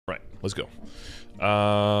let's go.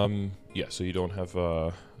 Yeah, so you don't have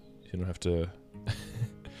to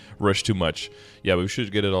rush too much. Yeah, we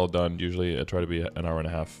should get it all done. Usually I try to be an hour and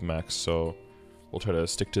a half max, so we'll try to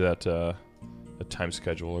stick to that time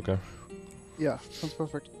schedule, okay? Yeah, sounds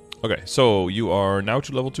perfect. Okay, so you are now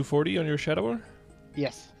to level 240 on your Shadower?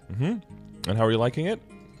 Yes. Mm-hmm. And how are you liking it?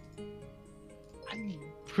 I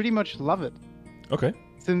pretty much love it. Okay.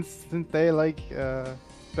 Since they like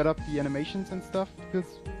sped up the animations and stuff, it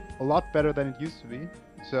feels a lot better than it used to be.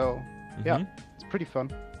 So yeah, it's pretty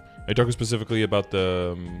fun. Are you talking specifically about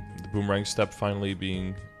the boomerang step finally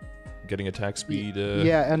getting attack speed?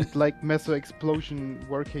 Yeah, and like Meso Explosion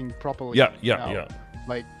working properly. Yeah.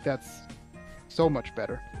 Like that's so much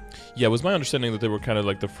better. Yeah, it was my understanding that they were kind of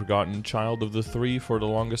like the forgotten child of the three for the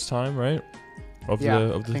longest time, right? Of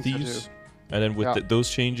the thieves. So and then with those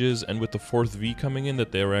changes and with the 4th V coming in,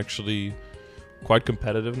 that they're actually quite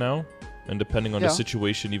competitive now, and depending on the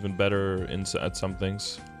situation, even better at some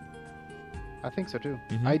things. I think so too.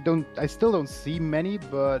 I still don't see many,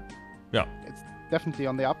 but yeah, it's definitely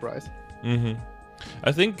on the uprise.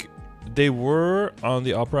 I think they were on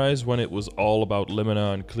the uprise when it was all about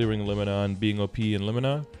Limina and clearing Limina and being OP in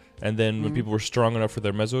Limina. And then when people were strong enough for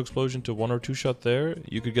their Meso Explosion to 1 or 2 shot there,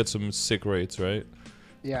 you could get some sick rates, right?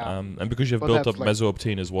 Yeah. And because you have built up Meso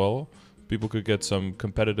Obtain as well, people could get some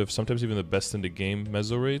competitive, sometimes even the best in the game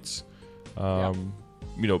Meso rates.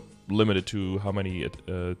 You know, limited to how many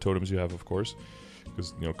totems you have, of course.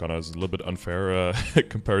 Because, you know, Kana is a little bit unfair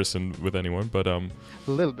comparison with anyone, but... a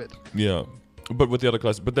little bit. Yeah. But with the other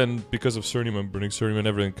classes, but then because of Surnium and Burning Surnium and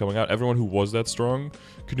everything coming out, everyone who was that strong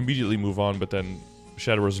could immediately move on, but then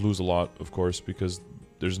Shadowers lose a lot, of course, because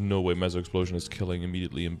there's no way Meso Explosion is killing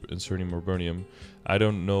immediately in Surnium or Burnium. I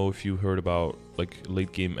don't know if you heard about, like,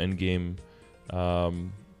 late game, end game Shadowers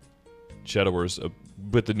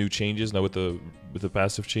with the new changes, now with the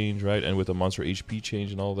passive change, right, and with the monster HP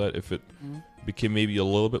change and all that, if it became maybe a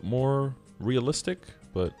little bit more realistic,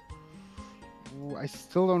 but... I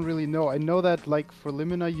still don't really know. I know that, like, for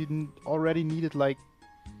Limina, you already needed, like,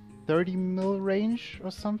 30 mil range or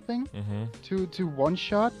something to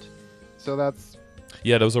one-shot. So that's...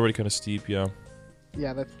 Yeah, that was already kind of steep, yeah.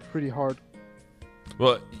 Yeah, that's pretty hard.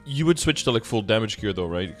 Well, you would switch to, like, full damage gear, though,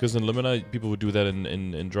 right? Because in Limina, people would do that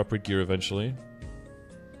in drop rate gear eventually.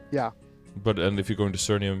 Yeah. And if you're going to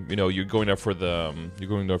Surnium, you know, you're going there for the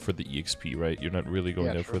EXP, right? You're not really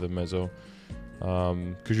going there for the Meso.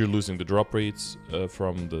 Because you're losing the drop rates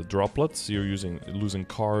from the droplets, you're losing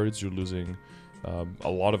cards, you're losing a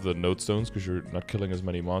lot of the node stones because you're not killing as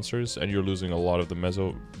many monsters, and you're losing a lot of the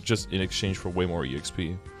Meso just in exchange for way more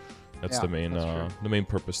EXP. That's the main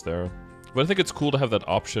purpose there. But I think it's cool to have that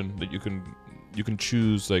option that you can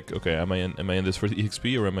choose, like, okay, am I in this for the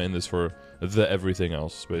EXP or am I in this for the everything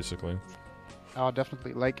else, basically? Oh,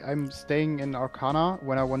 definitely. Like, I'm staying in Arcana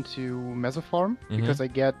when I want to Mesoform because I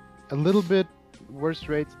get a little bit worse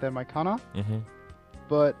rates than my Kana,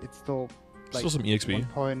 but it's still like some EXP.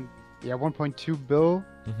 1.2 bill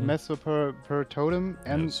Meso per totem,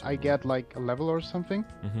 and I get like a level or something.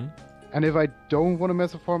 And if I don't want to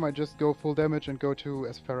Mesoform, I just go full damage and go to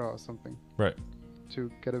Esfera or something. Right. To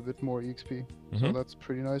get a bit more EXP. So that's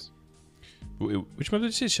pretty nice. Which map did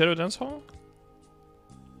you say? Shadow Dance Hall?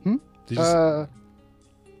 I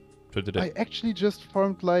actually just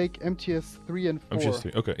farmed like MTS 3 and 4 MTS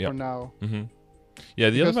 3. Okay, yeah. For now. Yeah,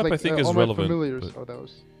 the other map like, I think is all relevant. My familiars are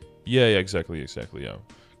those. Yeah, exactly, yeah.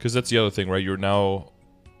 Because that's the other thing, right? You're now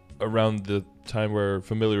around the time where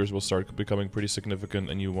familiars will start becoming pretty significant,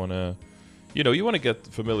 and you want to get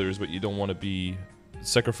familiars, but you don't want to be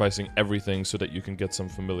sacrificing everything so that you can get some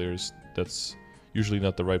familiars. That's usually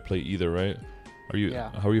not the right play either, right?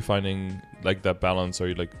 How are you finding like that balance? Are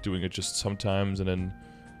you like doing it just sometimes, and then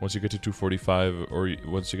once you get to 245, or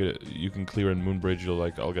once you can clear in Moonbridge, you're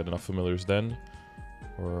like, I'll get enough familiars then?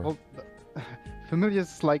 Or... Well,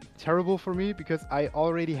 familiars is like terrible for me because I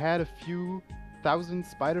already had a few thousand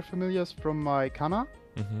spider familiars from my Kana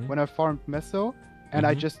when I farmed Meso, and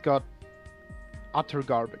I just got utter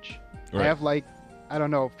garbage. Right. I have like, I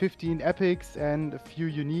don't know, 15 epics and a few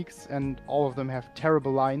uniques, and all of them have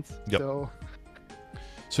terrible lines. Yep.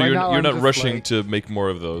 So you're not rushing to make more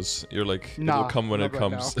of those. You're like, it'll come when it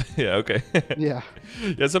comes. Yeah, okay. Yeah.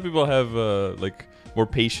 Yeah, some people have like more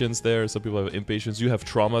patience there. Some people have impatience. You have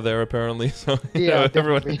trauma there apparently. So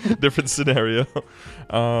everyone different scenario.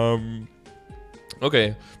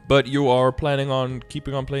 Okay, but you are planning on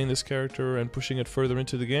keeping on playing this character and pushing it further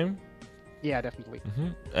into the game? Yeah, definitely.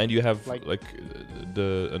 And you have like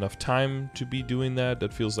the enough time to be doing that?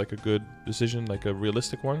 That feels like a good decision, like a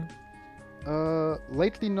realistic one?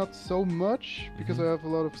 Lately not so much because I have a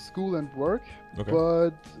lot of school and work, Okay.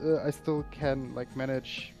 but I still can like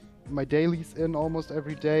manage my dailies in almost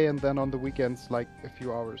every day, and then on the weekends like a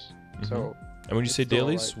few hours. So. And when you it's say still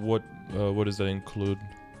dailies, what does that include?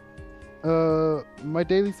 My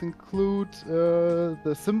dailies include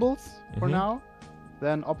the symbols for now,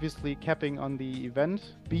 then obviously capping on the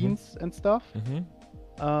event beans and stuff.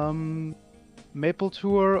 Maple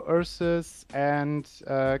Tour, Ursus, and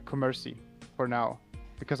Commercy for now,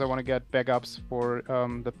 because I want to get backups for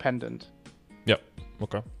the pendant. Yep.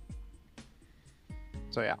 Okay.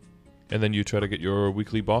 So yeah. And then you try to get your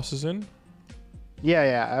weekly bosses in?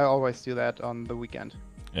 Yeah, I always do that on the weekend.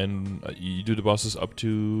 And you do the bosses up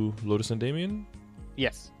to Lotus and Damien?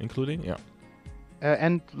 Yes. Including? Yeah.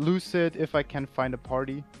 And Lucid if I can find a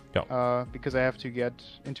party. Yeah. Because I have to get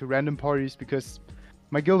into random parties because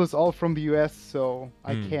my guild is all from the US, so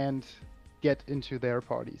I can't get into their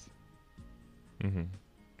parties.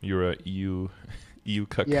 You're a EU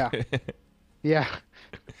cuck. Yeah. Yeah.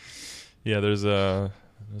 Yeah, there's a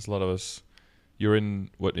lot of us. You're in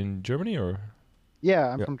Germany or?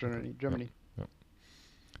 Yeah, I'm from Germany. Yeah.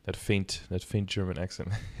 That faint German accent.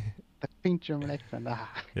 That faint German accent.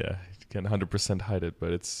 Yeah, you can 100% hide it,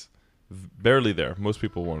 but it's barely there. Most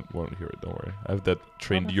people won't hear it. Don't worry. I have that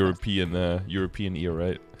trained European ear,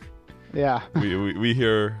 right? Yeah. we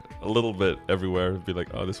hear a little bit everywhere. Be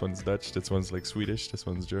like, oh, this one's Dutch. This one's like Swedish. This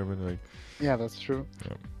one's German. Like. Yeah, that's true.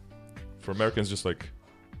 Yeah. For Americans, just like,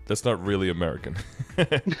 that's not really American.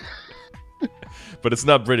 But it's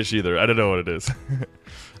not British either. I don't know what it is.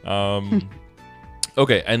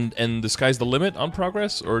 Okay, and the sky's the limit on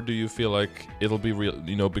progress, or do you feel like it'll be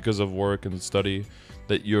real? Because of work and study,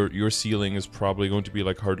 that your ceiling is probably going to be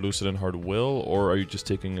like hard Lucid and hard Will, or are you just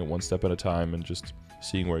taking it one step at a time and just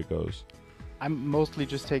seeing where it goes? I'm mostly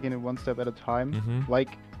just taking it one step at a time.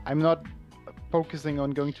 Like, I'm not focusing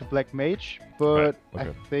on going to Black Mage, but I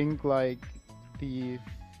think like the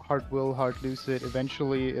hard Will, hard Lucid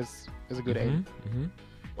eventually is a good aim.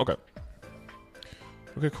 Okay,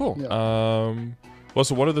 cool. Yeah. Well,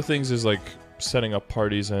 so one of the things is like setting up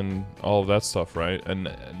parties and all of that stuff, right? And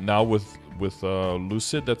now with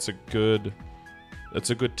Lucid, that's a good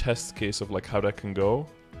test case of like how that can go,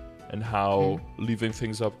 and how leaving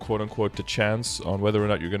things up, quote unquote, to chance on whether or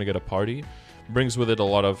not you're going to get a party brings with it a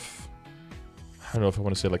lot of, I don't know if I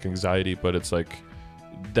want to say like anxiety, but it's like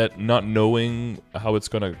that not knowing how it's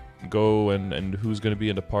going to go and who's going to be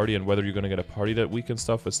in the party and whether you're going to get a party that week and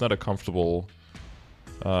stuff. It's not a comfortable,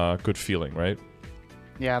 good feeling, right?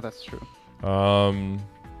 Yeah, that's true.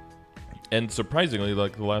 And surprisingly,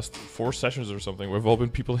 like the last 4 sessions or something, we've all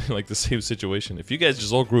been people in like the same situation. If you guys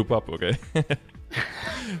just all group up, okay,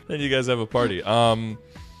 then you guys have a party.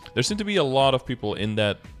 There seem to be a lot of people in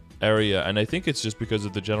that area, and I think it's just because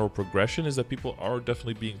of the general progression is that people are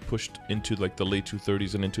definitely being pushed into like the late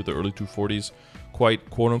 230s and into the early 240s quite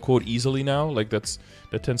quote unquote easily now. Like that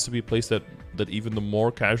tends to be a place that even the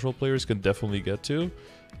more casual players can definitely get to.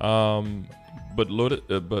 But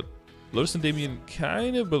Lotus and Damien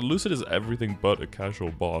kind of, but Lucid is everything but a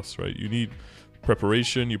casual boss, right? You need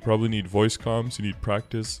preparation, you probably need voice comms, you need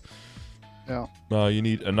practice. Yeah. You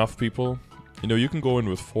need enough people. You can go in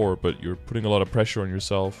with 4, but you're putting a lot of pressure on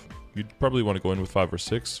yourself. You'd probably want to go in with 5 or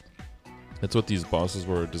 6. That's what these bosses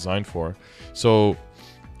were designed for. So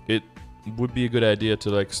it would be a good idea to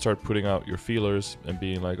like start putting out your feelers and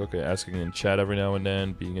being like, okay, asking in chat every now and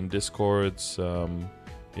then, being in Discords,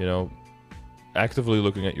 actively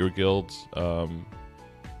looking at your guilds,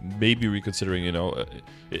 maybe reconsidering,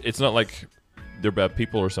 it's not like they're bad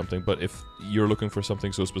people or something, but if you're looking for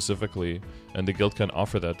something so specifically and the guild can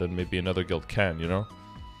offer that, then maybe another guild can,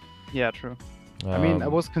 Yeah, true. I mean, I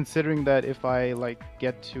was considering that if I like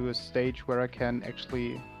get to a stage where I can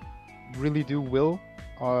actually really do Will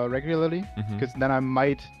regularly, because then I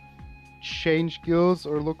might change guilds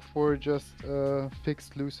or look for just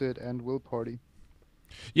fixed Lucid and Will party.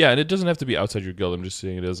 Yeah, and it doesn't have to be outside your guild. I'm just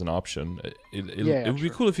saying it as an option. It would be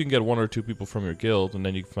cool if you can get 1 or 2 people from your guild, and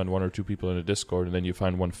then you can find 1 or 2 people in a Discord, and then you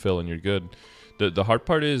find 1 fill, and you're good. The hard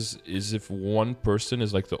part is if one person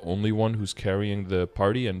is like the only one who's carrying the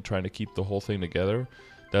party and trying to keep the whole thing together.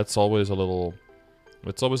 That's always a little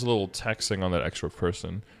taxing on that extra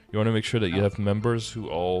person. You want to make sure that you have members who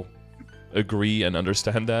all agree and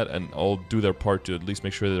understand that, and all do their part to at least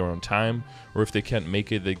make sure they're on time. Or if they can't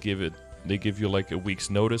make it, they give you like a week's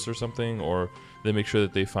notice or something, or they make sure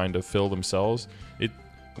that they find a fill themselves.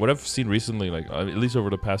 What I've seen recently, like at least over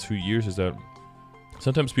the past few years, is that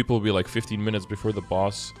sometimes people will be like 15 minutes before the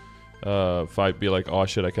boss fight, be like, oh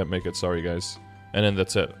shit, I can't make it, sorry guys, and then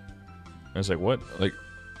that's it. And it's like, what? Like,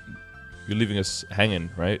 you're leaving us hanging,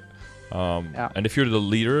 right? And if you're the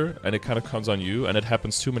leader and it kind of comes on you and it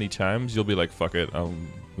happens too many times, you'll be like, fuck it,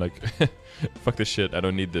 like, fuck this shit, I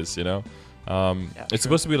don't need this, you know? It's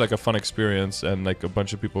supposed to be like a fun experience and like a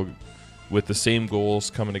bunch of people with the same goals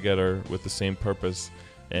coming together with the same purpose,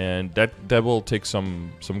 and that will take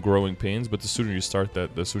some growing pains, but the sooner you start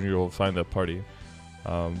that, the sooner you'll find that party.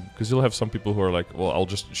 Because you'll have some people who are like, well, I'll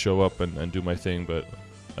just show up and do my thing, but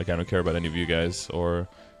like I don't care about any of you guys. Or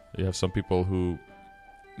you have some people who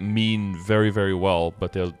mean very, very well,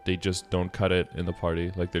 but they just don't cut it in the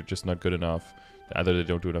party. Like they're just not good enough. Either they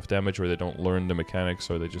don't do enough damage, or they don't learn the mechanics,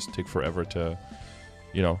 or they just take forever to,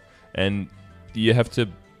 you know. And you have to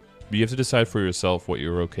decide for yourself what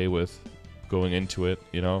you're okay with going into it,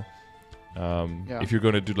 you know. If you're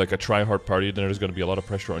going to do like a try-hard party, then there's going to be a lot of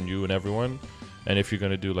pressure on you and everyone. And if you're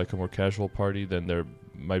going to do like a more casual party, then there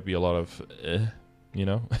might be a lot of, you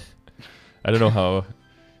know. I don't know how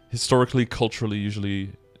historically, culturally,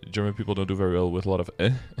 usually German people don't do very well with a lot of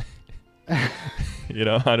you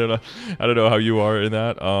know, I don't know how you are in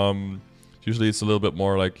that. Usually it's a little bit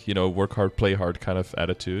more like, you know, work hard, play hard kind of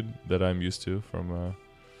attitude that I'm used to from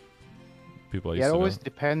people I used to know. It always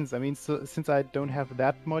depends. I mean, so, since I don't have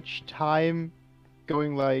that much time,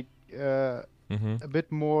 going like a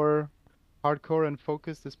bit more hardcore and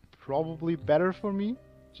focused is probably better for me,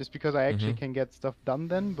 just because I actually can get stuff done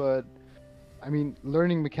then. But I mean,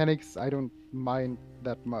 learning mechanics, I don't mind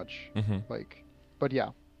that much. Like, but yeah.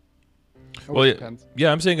 Well,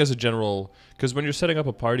 yeah, I'm saying as a general, because when you're setting up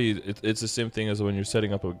a party, it's the same thing as when you're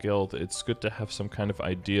setting up a guild. It's good to have some kind of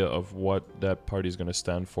idea of what that party is going to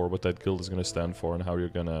stand for, what that guild is going to stand for, and how you're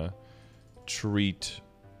going to treat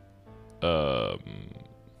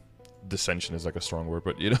dissension is like a strong word,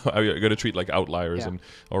 but you know, how you're going to treat like outliers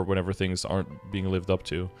or whenever things aren't being lived up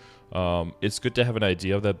to. It's good to have an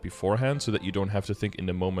idea of that beforehand, so that you don't have to think in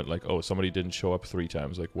the moment like, oh, somebody didn't show up 3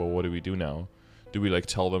 times. Like, well, what do we do now? Do we like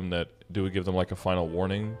tell them that? Do we give them like a final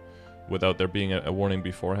warning without there being a warning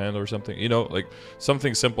beforehand or something? You know, like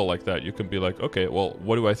something simple like that. You can be like, okay, well,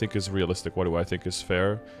 what do I think is realistic? What do I think is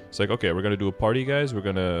fair? It's like, okay, we're gonna do a party, guys. We're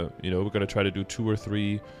gonna try to do 2 or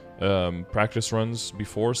 3 practice runs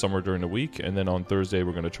before, somewhere during the week, and then on Thursday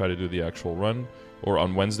we're gonna try to do the actual run, or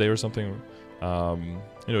on Wednesday or something.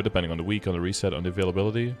 You know, depending on the week, on the reset, on the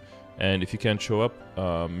availability. And if you can't show up,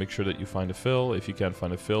 make sure that you find a fill. If you can't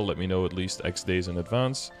find a fill, let me know at least X days in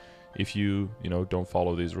advance. If you don't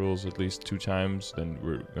follow these rules at least 2 times, then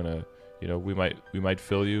we're gonna, we might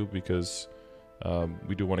fill you because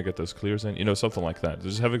we do want to get those clears in, something like that.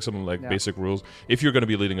 Just having some basic rules. If you're going to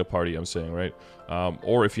be leading a party, I'm saying, right?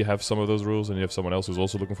 Or if you have some of those rules and you have someone else who's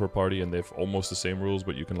also looking for a party and they have almost the same rules,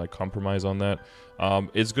 but you can compromise on that.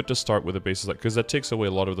 It's good to start with the basis, because that takes away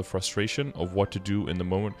a lot of the frustration of what to do in the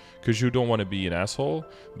moment, because you don't want to be an asshole.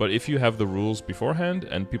 But if you have the rules beforehand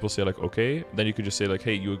and people say okay, then you can just say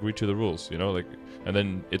hey, you agreed to the rules, and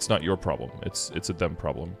then it's not your problem. It's a them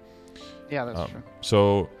problem. Yeah, that's true.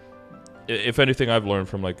 So if anything, I've learned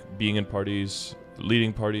from being in parties,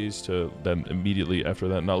 leading parties, to then immediately after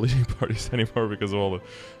that not leading parties anymore because of all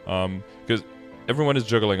the because everyone is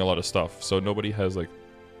juggling a lot of stuff, so nobody has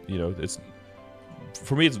it's,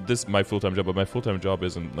 for me, it's my full-time job, but my full-time job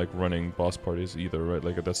isn't running boss parties either,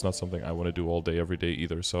 right? That's not something I want to do all day every day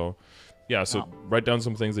either. So yeah, so write down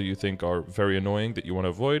some things that you think are very annoying that you want to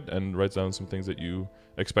avoid, and write down some things that you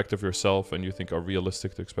expect of yourself and you think are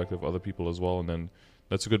realistic to expect of other people as well, and then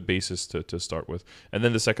that's a good basis to start with. And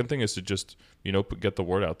then the second thing is to just, get the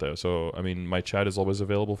word out there. So, I mean, my chat is always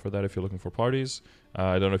available for that if you're looking for parties.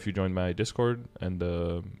 I don't know if you joined my Discord and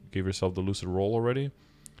gave yourself the Lucid role already.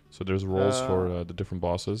 So there's roles for the different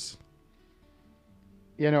bosses.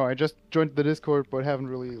 Yeah, no, I just joined the Discord, but haven't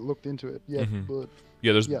really looked into it yet. But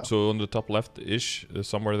yeah, so on the top left-ish,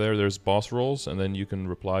 somewhere there's boss roles, and then you can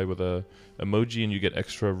reply with a emoji, and you get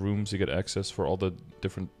extra rooms, you get access for all the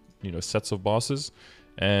different sets of bosses.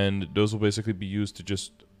 And those will basically be used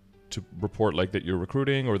to report that you're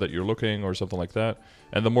recruiting or that you're looking or something like that.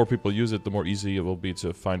 And the more people use it, the more easy it will be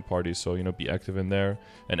to find parties. So be active in there.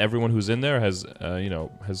 And everyone who's in there has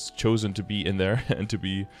chosen to be in there and to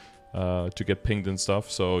be to get pinged and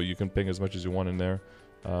stuff. So you can ping as much as you want in there.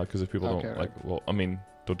 Because if people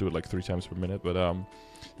don't do it 3 times per minute, but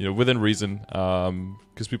within reason,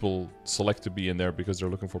 because people select to be in there because they're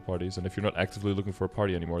looking for parties. And if you're not actively looking for a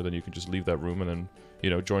party anymore, then you can just leave that room and then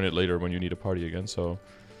join it later when you need a party again. So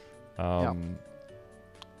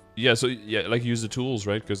use the tools,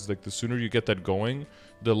 right? Because the sooner you get that going,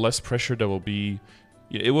 the less pressure there will be.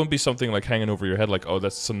 It won't be something hanging over your head oh,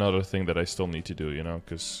 that's another thing that I still need to do,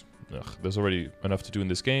 because there's already enough to do in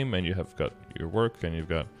this game, and you have got your work and you've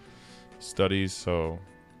got studies. So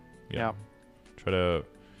try to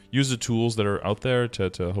use the tools that are out there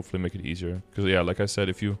to hopefully make it easier. Because yeah, like I said,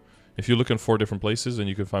 if you look in 4 different places and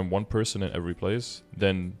you can find one person in every place,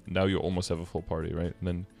 then now you almost have a full party, right? And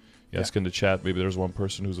then you ask in the chat, maybe there's one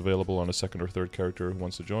person who's available on a second or third character who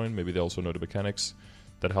wants to join. Maybe they also know the mechanics.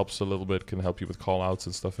 That helps a little bit, can help you with call outs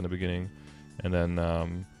and stuff in the beginning. And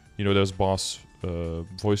then you know, there's boss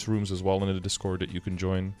voice rooms as well in the Discord that you can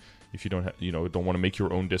join if you don't want to make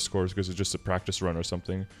your own Discord because it's just a practice run or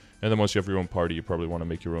something. And then once you have your own party, you probably want to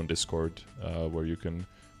make your own Discord where you can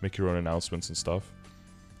make your own announcements and stuff.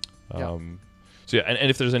 So yeah, and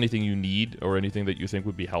if there's anything you need or anything that you think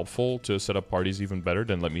would be helpful to set up parties even better,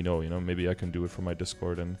 then let me know. You know, maybe I can do it for my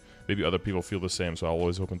Discord, and maybe other people feel the same. So I'm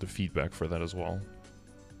always open to feedback for that as well.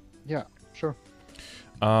 Yeah, sure.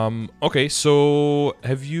 Okay, so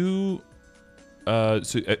have you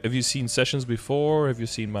seen sessions before? Have you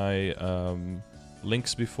seen my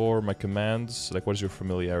links before? My commands? Like, what is your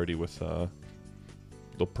familiarity with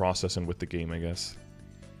the process and with the game? I guess.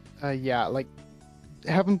 Yeah, like.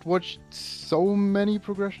 Haven't watched so many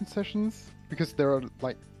progression sessions because there are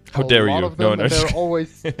like how dare you? Of them, no, they're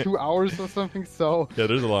always 2 hours or something. So yeah,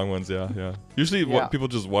 there's the long ones. Yeah. Usually, people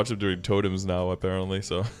just watch them during totems now, apparently.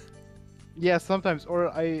 So yeah, sometimes, or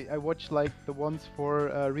I watch like the ones for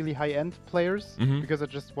really high-end players because I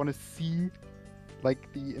just want to see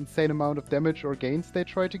like the insane amount of damage or gains they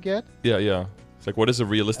try to get. Yeah. It's like, what is a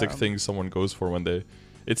realistic thing someone goes for when they?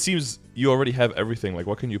 It seems you already have everything. Like,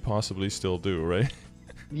 what can you possibly still do, right?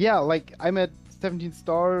 Yeah, like I'm at 17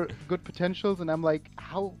 star, good potentials, and I'm like,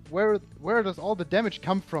 where does all the damage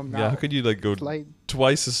come from now? Yeah, how could you like go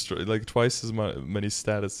twice as many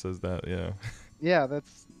status as that? Yeah. Yeah,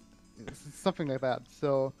 that's something like that.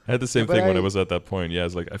 So I had the same thing when I was at that point. Yeah,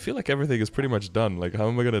 it's like I feel like everything is pretty much done. Like, how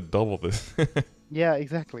am I gonna double this? Yeah,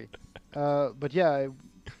 exactly. But yeah, I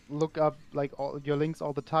look up like all your links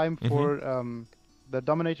all the time for the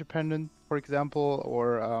Dominator pendant, for example,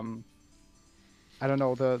 or I don't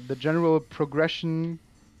know, the general progression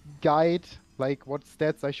guide, like what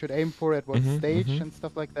stats I should aim for at what stage and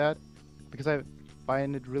stuff like that, because I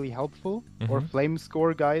find it really helpful. Or flame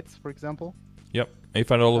score guides, for example. Yep. And you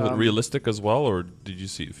find all of it realistic as well, or did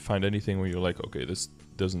you find anything where you're like, okay, this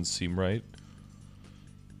doesn't seem right?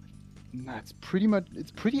 Nah, it's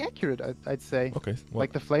pretty accurate, I'd say. Okay.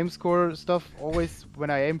 Like the flame score stuff, always when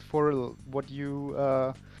I aim for what you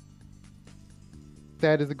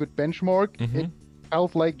said is a good benchmark, it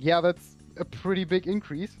felt like, yeah, that's a pretty big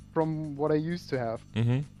increase from what I used to have.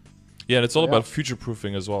 Yeah, and it's all about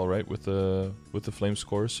future-proofing as well, right? With the flame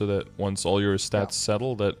score, so that once all your stats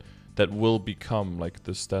settle, that will become like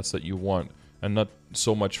the stats that you want, and not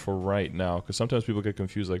so much for right now. Because sometimes people get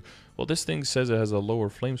confused, like, well, this thing says it has a lower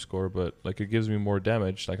flame score, but like it gives me more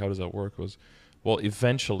damage. Like, how does that work? Well,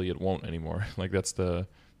 eventually it won't anymore. Like that's the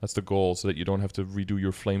goal, so that you don't have to redo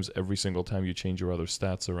your flames every single time you change your other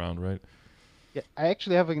stats around, right? Yeah, I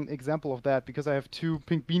actually have an example of that because I have 2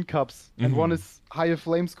 pink bean cups, and one is higher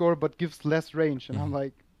flame score but gives less range, and I'm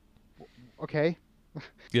like, okay.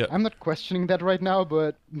 Yeah. I'm not questioning that right now,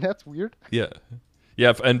 but that's weird. Yeah,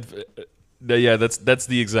 and that's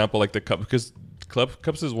the example, like the cup, because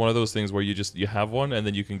cups is one of those things where you have one and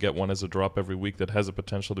then you can get one as a drop every week that has a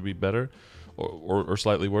potential to be better or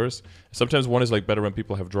slightly worse. Sometimes one is like better when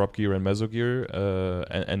people have drop gear and meso gear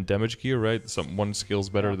and damage gear, right? One scales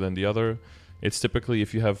better than the other. It's typically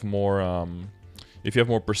if you have more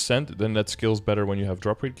percent, then that scales better when you have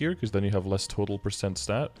drop rate gear, because then you have less total percent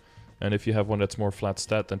stat. And if you have one that's more flat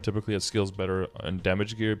stat, then typically it scales better on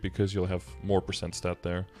damage gear because you'll have more percent stat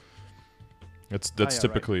there. That's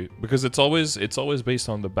typically because it's always based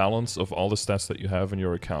on the balance of all the stats that you have in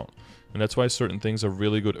your account. And that's why certain things are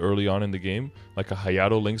really good early on in the game, like a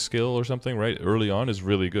Hayato Link skill or something, right? Early on is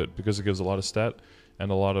really good because it gives a lot of stat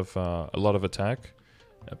and a lot of attack.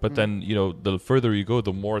 But then, you know, the further you go,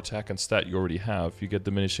 the more attack and stat you already have. You get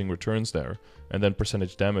diminishing returns there, and then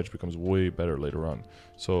percentage damage becomes way better later on.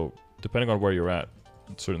 So depending on where you're at,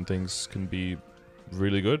 certain things can be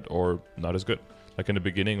really good or not as good. Like in the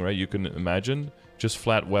beginning, right, you can imagine just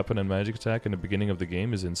flat weapon and magic attack in the beginning of the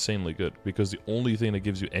game is insanely good, because the only thing that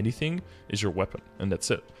gives you anything is your weapon, and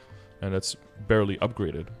that's it. And that's barely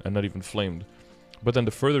upgraded and not even flamed. But then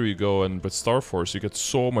the further you go, and with Star Force, you get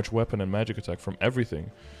so much weapon and magic attack from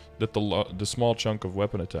everything that the small chunk of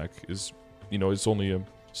weapon attack is, you know, it's only a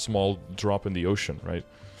small drop in the ocean, right?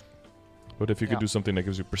 But if you could do something that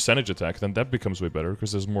gives you percentage attack, then that becomes way better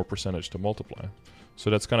because there's more percentage to multiply.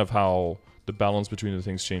 So that's kind of how the balance between the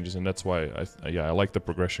things changes, and that's why I like the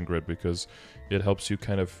progression grid, because it helps you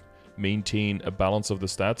kind of maintain a balance of the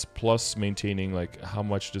stats, plus maintaining like how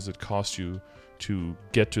much does it cost you to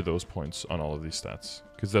get to those points on all of these stats,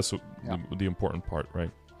 because that's the important part, right?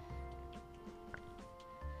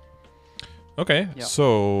 Okay, Yeah.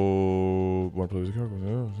 so one player with a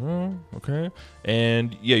card. Okay,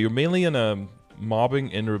 and yeah, you're mainly in a mobbing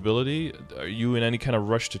invulnerability. Are you in any kind of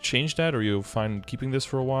rush to change that, or are you fine keeping this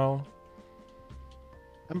for a while?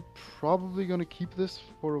 I'm probably gonna keep this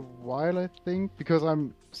for a while, I think, because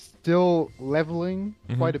I'm still leveling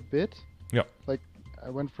quite a bit. Yeah. Like, I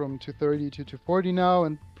went from 230 to 240 now,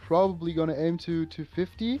 and probably gonna aim to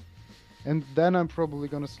 250. And then I'm probably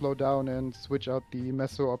gonna slow down and switch out the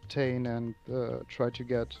Meso Obtain and try to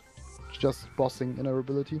get just bossing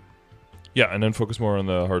invulnerability. Yeah, and then focus more on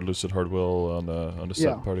the hard Lucid, hard will on the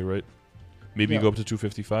set party, right? Maybe go up to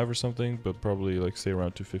 255 or something, but probably like stay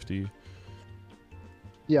around 250.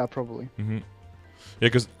 Yeah, probably. Yeah,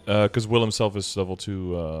 because Will himself is level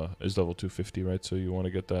 250, right? So you want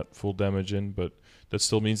to get that full damage in, but that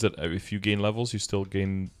still means that if you gain levels, you still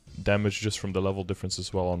gain damage just from the level difference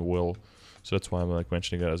as well on Will. So that's why I'm like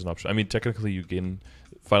mentioning that as an option. I mean, technically you gain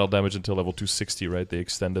final damage until level 260, right? They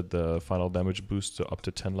extended the final damage boost to up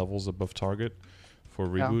to 10 levels above target for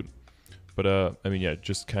reboot. Yeah. But I mean, yeah,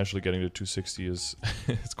 just casually getting to 260 is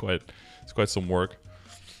it's quite some work.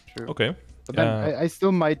 True. Okay. But then I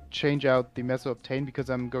still might change out the Meso Obtain because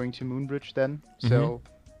I'm going to Moonbridge then. So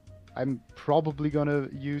I'm probably gonna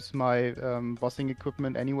use my bossing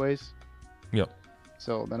equipment anyways. Yeah.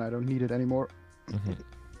 So then I don't need it anymore.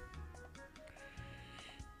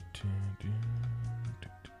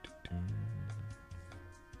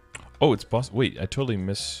 Oh, it's boss. Wait, I totally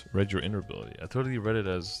misread your invulnerability. I totally read it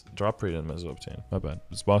as drop rate and Meso Obtain. My bad.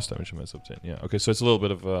 It's boss damage and Meso Obtain. Yeah. Okay, so it's a little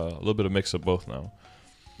bit of mix of both now.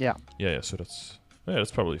 Yeah. Yeah. So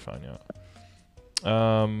that's probably fine. Yeah.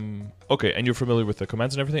 Okay, and you're familiar with the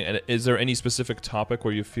commands and everything. And is there any specific topic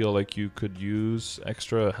where you feel like you could use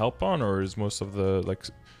extra help on, or is most of the like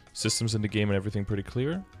systems in the game and everything pretty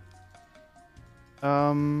clear?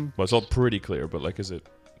 Well, it's all pretty clear, but like, is it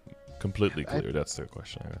completely clear? That's the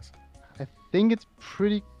question, I guess. I think it's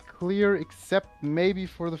pretty clear, except maybe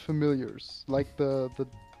for the familiars, like the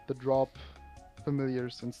drop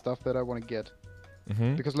familiars and stuff that I want to get.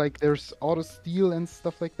 Because like there's auto steal and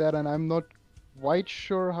stuff like that, and I'm not quite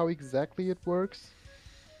sure how exactly it works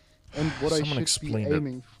and what I should be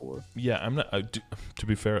aiming for. Yeah, I'm not. To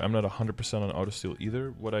be fair, I'm not 100% on auto steal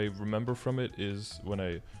either. What I remember from it is when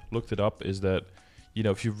I looked it up is that, you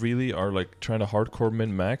know, if you really are like trying to hardcore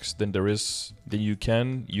min max, then you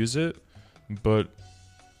can use it, but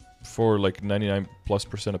for like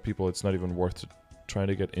 99+% of people, it's not even worth trying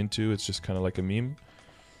to get into. It's just kind of like a meme.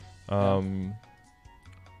 From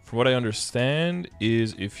what I understand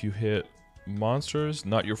is if you hit monsters,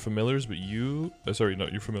 not your familiars, but you sorry,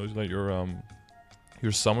 not your familiars, not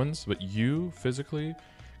your summons, but you physically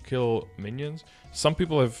kill minions. Some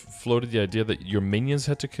people have floated the idea that your minions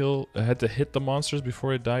had to hit the monsters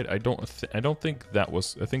before it died. I don't think that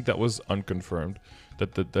was. I think that was unconfirmed.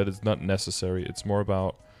 That is not necessary. It's more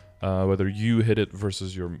about whether you hit it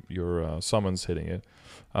versus your summons hitting it.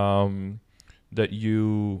 That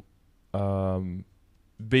you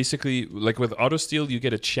basically, like with autosteal, you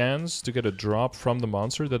get a chance to get a drop from the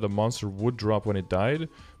monster that the monster would drop when it died,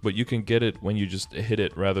 but you can get it when you just hit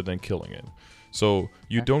it rather than killing it. So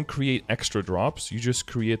you don't create extra drops, you just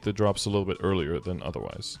create the drops a little bit earlier than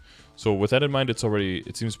otherwise. So with that in mind, it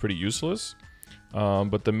seems pretty useless.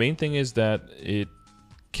 But the main thing is that it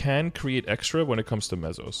can create extra when it comes to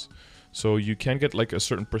mesos. So you can get like a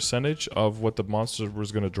certain percentage of what the monster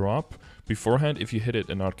was going to drop beforehand if you hit it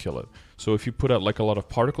and not kill it. So if you put out like a lot of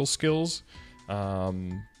particle skills,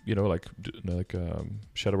 you know, like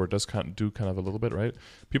Shadowware does do kind of a little bit, right?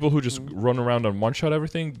 People who just run around and one-shot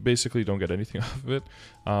everything basically don't get anything out of it.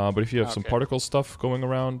 But if you have some particle stuff going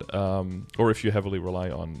around, or if you heavily rely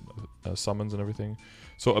on summons and everything.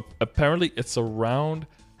 So apparently it's around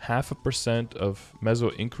 0.5% of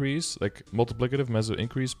meso increase, like multiplicative meso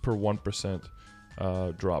increase per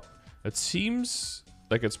 1% drop. It seems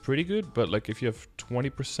like it's pretty good, but like if you have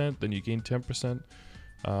 20%, then you gain 10%.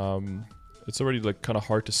 It's already like kind of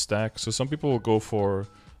hard to stack. So some people will go for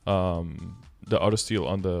the autosteal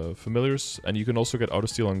on the familiars, and you can also get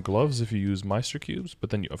autosteal on gloves if you use Meister cubes. But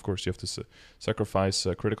then, of course, you have to sacrifice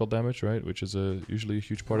critical damage, right? Which is usually a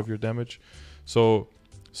huge part of your damage. So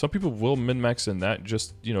some people will min-max in that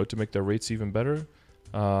just, you know, to make their rates even better.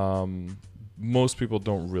 Most people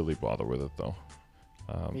don't really bother with it though.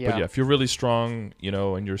 But yeah, if you're really strong, you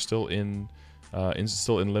know, and you're still in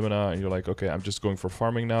Limina, and you're like, okay, I'm just going for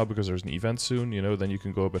farming now because there's an event soon, you know, then you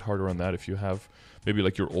can go a bit harder on that. If you have maybe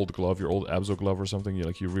like your old glove, your old Abso glove or something,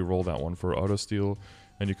 you re-roll that one for auto steal,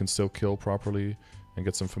 and you can still kill properly and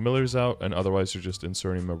get some familiars out. And otherwise, you're just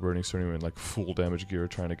inserting or burning Cernium in like full damage gear,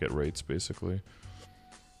 trying to get rates basically.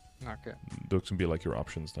 Okay. Those can be like your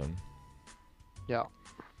options then. Yeah,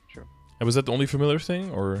 sure. And was that the only familiar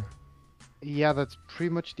thing, or? Yeah, that's pretty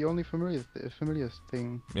much the only familiar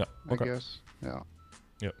thing. Yeah. Okay. I guess. Yeah.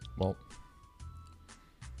 Yeah. Well,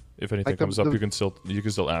 if anything Like comes up, you can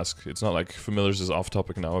still ask. It's not like familiars is off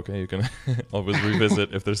topic now. Okay, you can always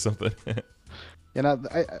revisit if there's something. Yeah, no,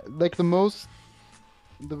 I like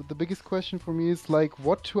the biggest question for me is like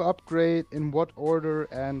what to upgrade in what order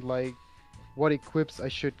and like what equips I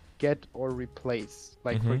should get or replace.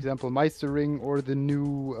 Like for example, Meister Ring or the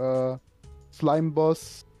new Slime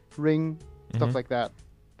Boss ring, stuff like that.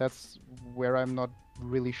 That's where I'm not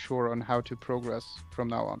really sure on how to progress from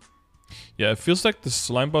now on. Yeah, it feels like the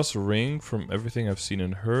Slime Boss ring, from everything I've seen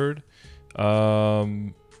and heard,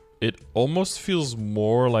 it almost feels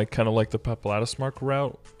more like kind of like the Papalatus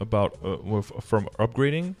route about from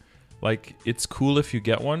upgrading. Like, it's cool if you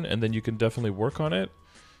get one, and then you can definitely work on it.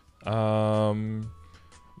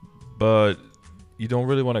 But you don't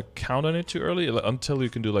really want to count on it too early until you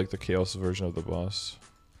can do like the Chaos version of the boss,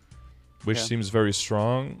 which seems very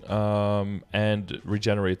strong and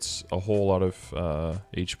regenerates a whole lot of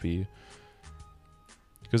HP.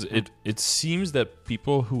 Because it seems that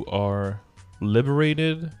people who are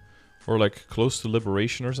liberated or like close to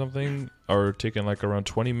liberation or something are taking like around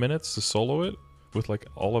 20 minutes to solo it with like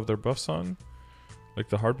all of their buffs on, like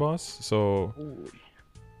the hard boss. So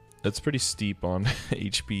it's pretty steep on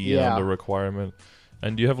HP and the requirement.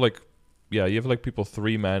 And you have like, people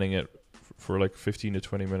 3-manning it for like 15 to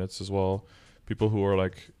 20 minutes as well. People who are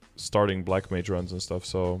like starting Black Mage runs and stuff.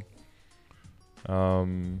 So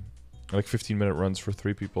like 15-minute runs for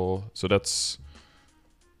 3 people. So that's,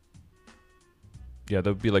 that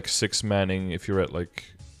would be like 6-manning if you're at like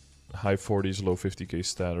high 40s, low 50k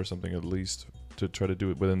stat or something at least, to try to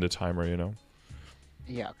do it within the timer, you know?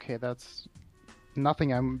 Yeah, okay, that's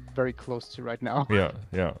nothing I'm very close to right now. Yeah.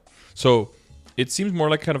 So it seems more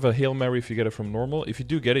like kind of a Hail Mary if you get it from normal. If you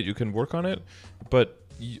do get it, you can work on it. But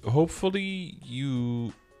hopefully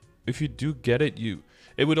if you do get it,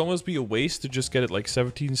 it would almost be a waste to just get it like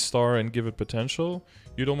 17 star and give it potential.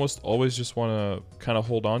 You'd almost always just want to kind of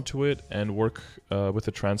hold on to it and work with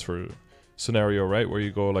the transfer scenario, right? Where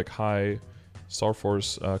you go like high Star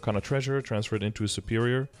Force kind of treasure, transfer it into a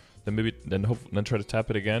superior, then try to tap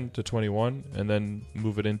it again to 21, and then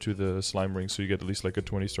move it into the slime ring so you get at least like a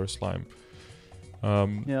 20-star slime.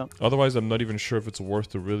 Otherwise, I'm not even sure if it's worth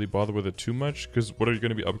to really bother with it too much, because what are you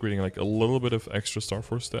going to be upgrading? Like a little bit of extra Star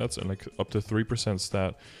Force stats and like up to 3%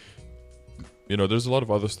 stat. You know, there's a lot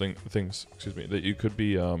of other things, that you could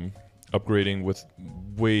be upgrading with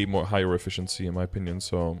way more higher efficiency, in my opinion.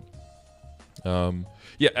 So,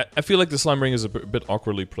 I feel like the slime ring is a bit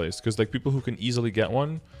awkwardly placed, because like people who can easily get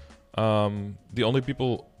one, the only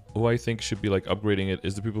people who I think should be like upgrading it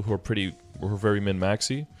is the people who are very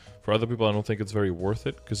min-maxy. For other people, I don't think it's very worth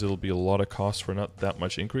it, because it'll be a lot of cost for not that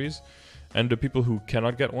much increase. And the people who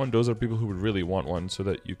cannot get one, those are people who would really want one, so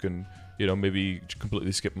that you can, maybe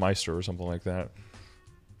completely skip Meister or something like that.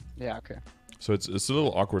 Yeah, okay. So it's a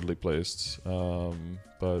little awkwardly placed,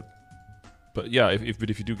 but yeah, if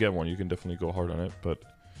you do get one, you can definitely go hard on it. But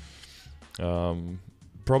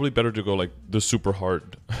probably better to go like the super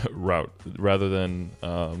hard route rather than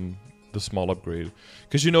the small upgrade,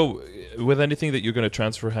 because with anything that you're going to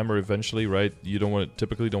transfer hammer eventually, right? You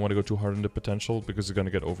typically don't want to go too hard into potential, because it's going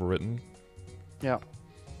to get overwritten. Yeah.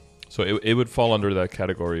 So it would fall under that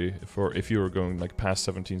category if you were going like past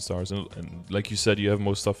 17 stars, and like you said, you have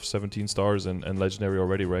most stuff 17 stars and legendary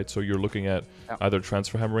already, right? So you're looking at either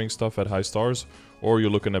transfer hammering stuff at high stars, or you're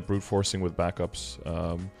looking at brute forcing with backups.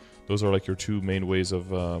 Those are like your 2 main ways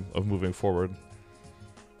of moving forward.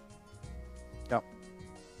 Yep.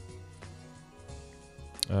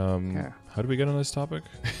 How do we get on this topic?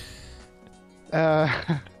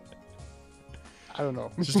 I don't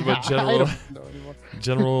know. Just about general. I don't know anymore.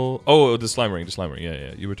 General. Oh, the slime ring.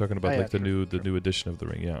 Yeah. You were talking about the new edition of the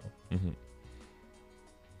ring. Yeah.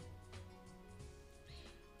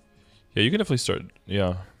 Yeah, you can definitely start.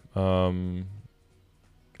 Yeah.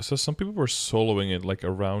 So some people were soloing it like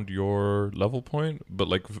around your level point, but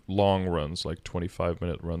like long runs, like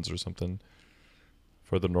 25-minute runs or something,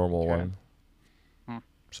 for the normal one.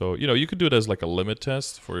 So you could do it as like a limit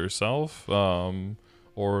test for yourself.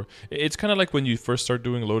 Or it's kind of like when you first start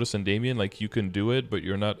doing Lotus and Damien, like you can do it, but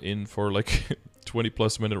you're not in for like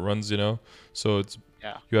 20+ minute runs, So it's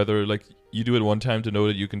you either like you do it one time to know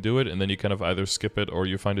that you can do it, and then you kind of either skip it or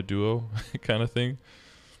you find a duo kind of thing.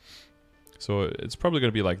 So it's probably going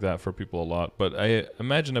to be like that for people a lot. But I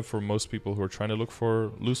imagine that for most people who are trying to look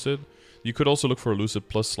for Lucid, you could also look for a Lucid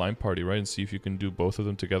plus Slime Party, right? And see if you can do both of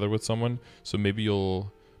them together with someone. So maybe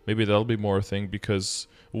you'll maybe that'll be more a thing, because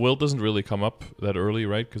Will doesn't really come up that early,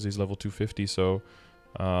 right? Because he's level 250, so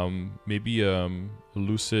maybe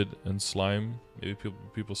Lucid and Slime. Maybe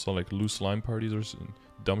people saw like loose slime parties or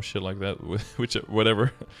dumb shit like that, which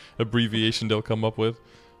whatever abbreviation they'll come up with.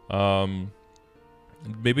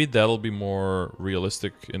 Maybe that'll be more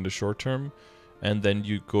realistic in the short term, and then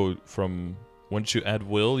you go from, once you add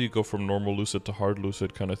Will, you go from normal Lucid to hard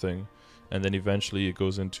Lucid kind of thing, and then eventually it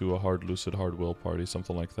goes into a hard Lucid, hard Will party,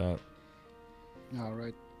 something like that. All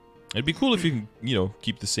right. It'd be cool if you can,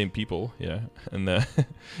 keep the same people, yeah, and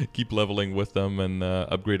keep leveling with them and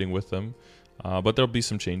upgrading with them. But there'll be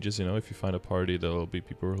some changes, if you find a party, there'll be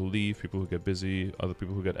people who leave, people who get busy, other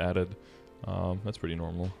people who get added. That's pretty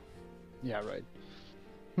normal. Yeah, right.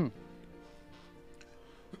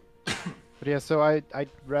 But yeah, so I'd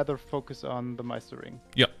rather focus on the Meistering.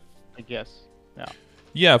 Yeah. I guess. Yeah.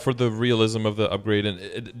 Yeah, for the realism of the upgrade.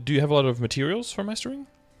 And do you have a lot of materials for Meistering?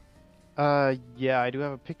 Yeah, I do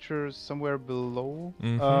have a picture somewhere below.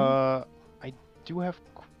 Mm-hmm. I do have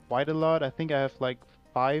quite a lot. I think I have like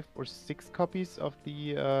 5 or 6 copies of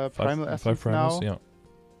the Primal Essence 5 primals, now. yeah.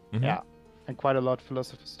 Mm-hmm. Yeah, and quite a lot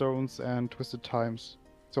Philosopher's Stones and Twisted Times.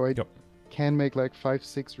 So I can make like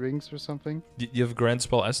 5-6 rings or something. Do you have Grand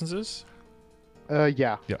Spell Essences?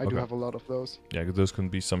 Yeah, I do have a lot of those. Yeah, those can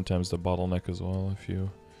be sometimes the bottleneck as well.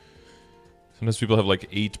 Sometimes people have like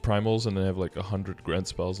 8 primals and they have like 100 grand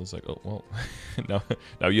spells, and it's like, oh well,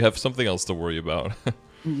 now you have something else to worry about.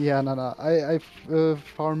 Yeah, no. I've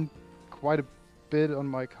farmed quite a bit on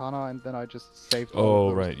my Kana, and then I just saved.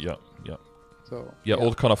 Oh right, yeah. So yeah,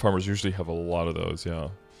 old Kana farmers usually have a lot of those. Yeah.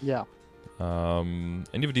 Yeah. And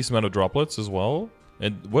you have a decent amount of droplets as well.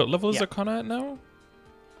 And what level is the Kana at now?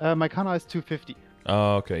 My Kana is 250.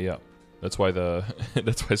 Oh, okay, yeah. That's why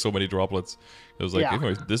that's why so many droplets. It was like,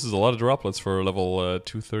 anyway, this is a lot of droplets for level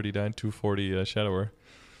 239, 240 Shadower.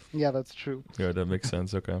 Yeah, that's true. Yeah, that makes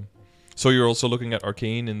sense. Okay. So you're also looking at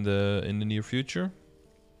Arcane in the near future?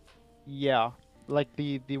 Yeah, like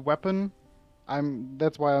the weapon.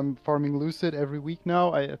 That's why I'm farming Lucid every week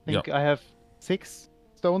now. I think I have 6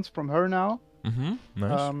 stones from her now. Mm-hmm.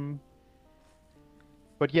 Nice.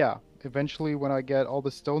 But yeah, eventually when I get all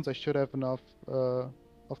the stones, I should have enough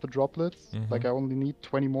of the droplets. Mm-hmm. Like I only need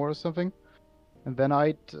 20 more or something, and then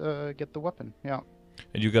I'd get the weapon. Yeah.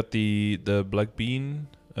 And you got the black bean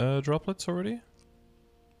droplets already?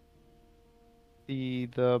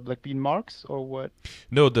 The black bean marks or what?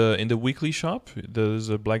 No, in the weekly shop, there's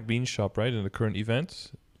a black bean shop, right? In the current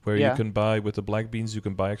event, where you can buy with the black beans, you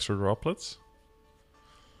can buy extra droplets.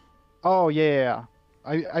 Oh yeah.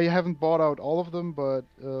 I haven't bought out all of them, but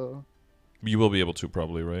you will be able to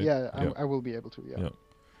probably, right? Yeah, I will be able to. Yeah.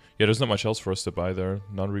 Yeah, there's not much else for us to buy there.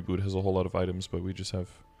 Non-reboot has a whole lot of items, but we just have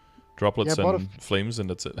droplets and flames, and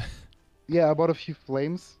that's it. Yeah, I bought a few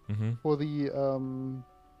flames mm-hmm. for the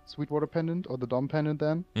Sweetwater pendant or the Dom pendant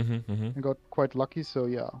then. Mm-hmm, mm-hmm. I got quite lucky, so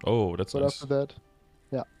yeah. Oh, that's nice. But after that,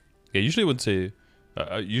 yeah. Yeah, usually I would say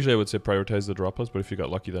prioritize the droplets, but if you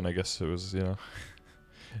got lucky, then I guess it was,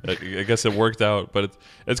 I guess it worked out. But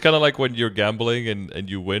it's kind of like when you're gambling and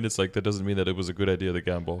you win, it's like that doesn't mean that it was a good idea to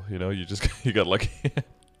gamble, you got lucky.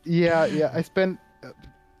 Yeah, I spent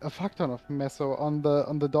a fuck ton of meso on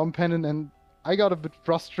the Dom pendant, and I got a bit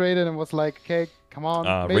frustrated and was like, okay, come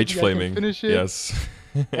on, maybe rage flaming. I can finish it. Yes.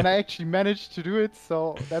 And I actually managed to do it,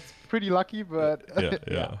 so that's pretty lucky, but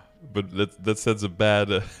yeah. But that sets a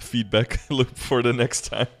bad feedback loop for the next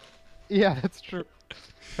time. Yeah, that's true.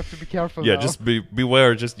 Have to be careful. Yeah, now. just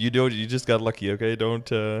beware. Just you just got lucky. Okay, don't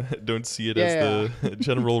see it as the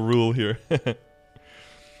general rule here.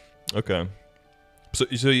 Okay. So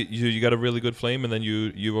you got a really good flame, and then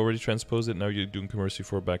you've already transposed it. Now you're doing Commercy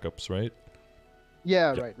for backups, right?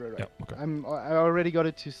 Yeah, right. Yeah, okay. I already got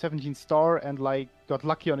it to 17 star and like got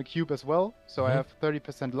lucky on a cube as well. So I have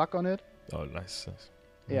 30% luck on it. Oh, nice.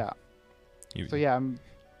 Yeah. So yeah, I'm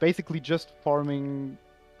basically just farming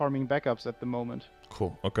backups at the moment.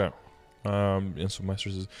 Cool. Okay. And so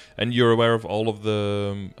Masters and you're aware of all of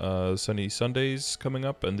the Sunny Sundays coming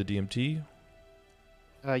up and the DMT?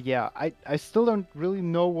 Yeah, I still don't really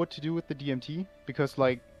know what to do with the DMT because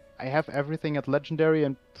like I have everything at Legendary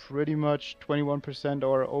and pretty much 21%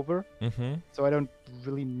 or over. Mm-hmm. So I don't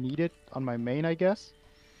really need it on my main, I guess.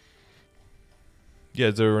 Yeah,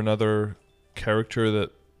 is there another character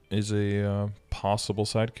that is a possible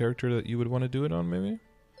side character that you would want to do it on, maybe?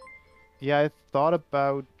 Yeah, I thought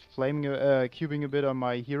about cubing a bit on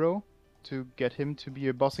my hero to get him to be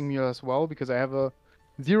a bossing mule as well, because I have a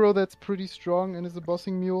 0 that's pretty strong and is a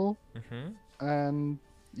bossing mule. Mm-hmm. And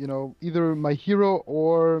either my hero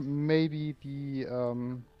or maybe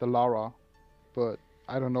the Lara, but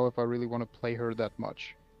I don't know if I really want to play her that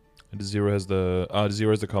much. And the zero has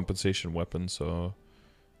the compensation weapon, so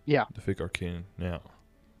Yeah. the fake arcane. Yeah.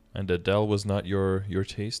 And the Dell was not your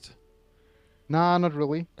taste? Nah, not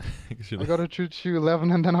really. I got a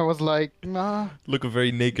 2-2-11 and then I was like, nah. Looking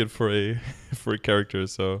very naked for a for a character,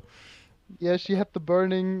 so. Yeah, she had the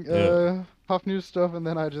burning Fafnir stuff, and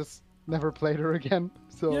then I just never played her again.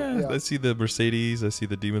 So yeah. I see the Mercedes, I see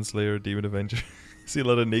the Demon Slayer, Demon Avenger. I see a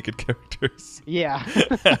lot of naked characters. Yeah.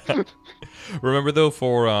 Remember though,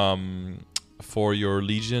 for your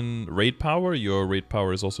Legion raid power, your raid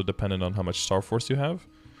power is also dependent on how much Star Force you have.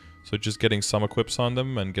 So just getting some equips on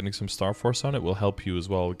them and getting some Star Force on it will help you as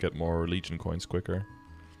well get more Legion coins quicker.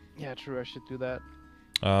 Yeah, true. I should do that.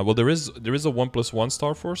 Well, there is a 1+1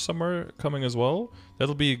 Star Force somewhere coming as well.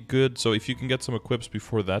 That'll be good. So if you can get some equips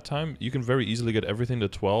before that time, you can very easily get everything to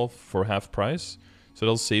 12 for half price. So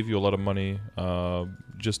that'll save you a lot of money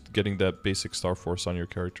just getting that basic Star Force on your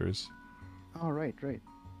characters. Oh, right.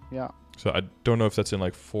 Yeah. So I don't know if that's in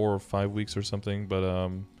like 4 or 5 weeks or something,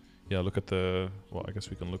 but yeah, look at the... Well, I guess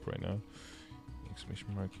we can look right now.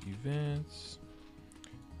 Exclamation mark events.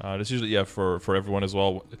 That's usually, yeah, for everyone as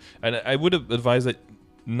well. And I would advise that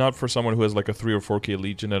not for someone who has like a 3 or 4k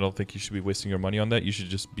Legion. I don't think you should be wasting your money on that. You should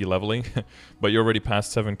just be leveling. But you're already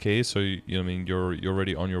past 7k, so you know, I mean, you're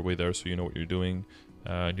already on your way there, so you know what you're doing.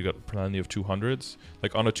 You got plenty of 200s.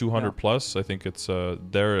 Like on a 200 plus, I think it's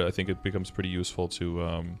there. I think it becomes pretty useful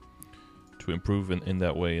to improve in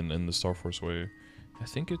that way, in the Star Force way. I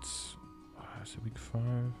think it's is it week 5,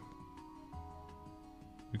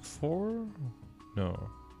 week 4? No,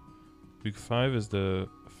 week 5 is the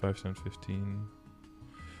 5, 10, 15.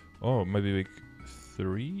 Oh, maybe week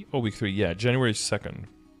 3? Oh, week 3, yeah, January 2nd.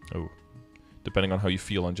 Oh, depending on how you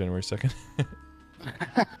feel on January 2nd.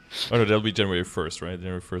 Oh no, that'll be January 1st, right?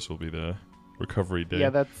 January 1st will be the recovery day. Yeah,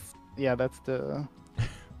 that's the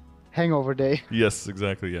hangover day. Yes,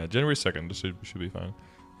 exactly. Yeah, January 2nd. This should be fine.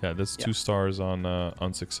 Yeah, that's 2 stars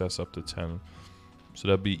on success up to 10. So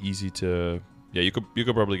that'd be easy to. Yeah, you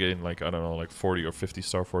could probably get in like, I don't know, like 40 or 50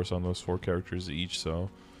 Star Force on those 4 characters each. So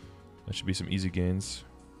that should be some easy gains.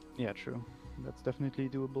 Yeah, true. That's definitely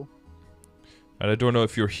doable. And I don't know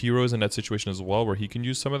if your hero is in that situation as well, where he can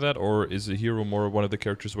use some of that, or is the hero more one of the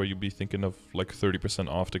characters where you'd be thinking of like 30%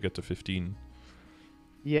 off to get to 15?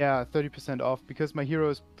 Yeah, 30% off, because my hero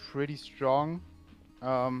is pretty strong.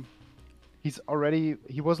 He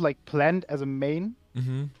was like planned as a main,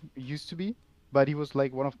 used to be, but he was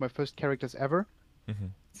like one of my first characters ever.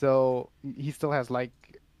 So he still has like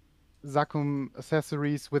Zakum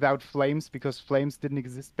accessories without flames, because flames didn't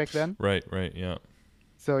exist back then. Right, yeah.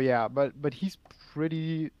 So yeah, but he's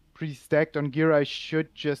pretty stacked on gear. I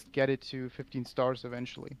should just get it to 15 stars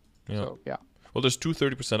eventually. Yeah. So yeah. Well, there's 2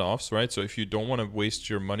 30% offs, right? So if you don't want to waste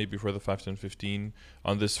your money before the 5, 10, 15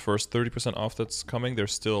 on this first 30% off that's coming,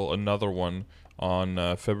 there's still another one on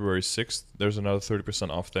February 6th. There's another 30%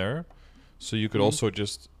 off there. So you could also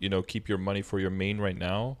just, you know, keep your money for your main right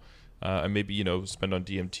now, and maybe, you know, spend on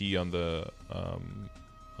DMT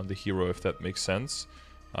on the hero if that makes sense.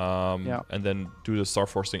 And then do the Star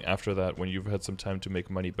Forcing after that when you've had some time to make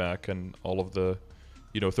money back, and all of the,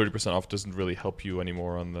 you know, 30% off doesn't really help you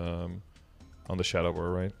anymore on the Shadow War,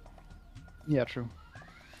 right? Yeah, true.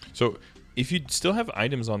 So if you still have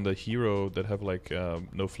items on the hero that have like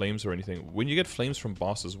no flames or anything, when you get flames from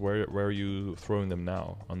bosses, where are you throwing them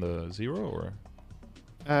now? On the 0 or?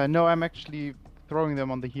 No, I'm actually throwing them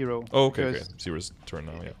on the hero. Oh, okay. Zero's turn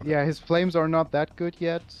now, yeah. Okay. Yeah, his flames are not that good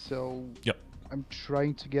yet, so yep. I'm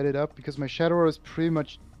trying to get it up, because my Shadow is pretty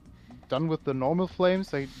much done with the normal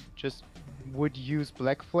flames. I just would use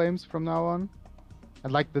black flames from now on.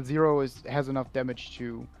 And like the 0 has enough damage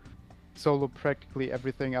to solo practically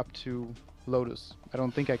everything up to Lotus. I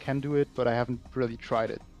don't think I can do it, but I haven't really tried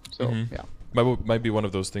it. So yeah. Might be one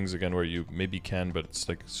of those things again where you maybe can, but it's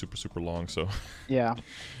like super long, so yeah.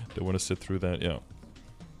 Don't want to sit through that, yeah.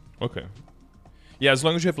 Okay. Yeah, as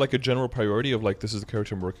long as you have like a general priority of like, this is the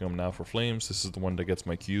character I'm working on now for flames, this is the one that gets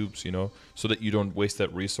my cubes, you know, so that you don't waste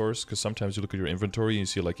that resource, because sometimes you look at your inventory and you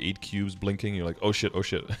see like 8 cubes blinking, you're like, oh shit, what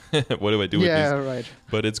do I do with these? Yeah, right.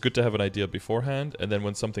 But it's good to have an idea beforehand, and then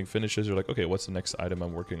when something finishes, you're like, okay, what's the next item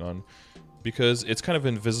I'm working on? Because it's kind of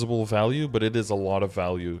invisible value, but it is a lot of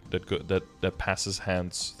value that passes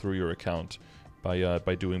hands through your account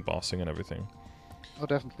by doing bossing and everything. Oh,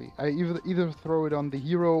 definitely. I either throw it on the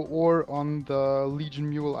hero or on the Legion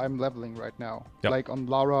Mule I'm leveling right now. Yep. Like on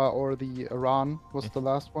Lara or the Iran was the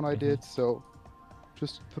last one I did, so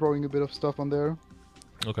just throwing a bit of stuff on there.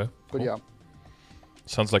 Okay, But cool. yeah.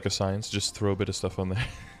 Sounds like a science, just throw a bit of stuff on there.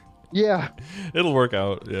 Yeah. It'll work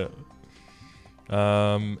out, yeah.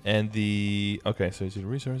 And the... Okay, so you see the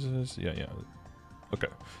resources, yeah. Okay.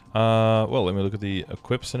 Well, let me look at the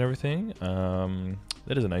equips and everything.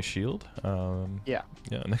 That is a nice shield. Yeah.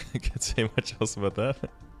 Yeah, and I can't say much else about that.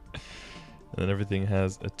 And then everything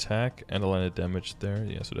has attack and a line of damage there.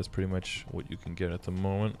 Yeah, so that's pretty much what you can get at the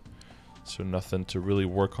moment. So nothing to really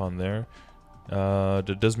work on there.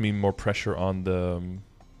 That does mean more pressure on the...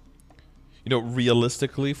 you know,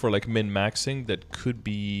 realistically, for like min-maxing, that could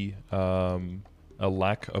be a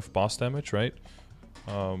lack of boss damage, right?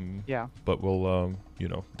 Yeah. But we'll, you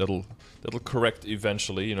know, that'll correct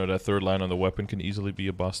eventually. You know, that third line on the weapon can easily be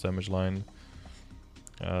a boss damage line.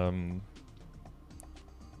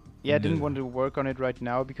 Yeah, I didn't want to work on it right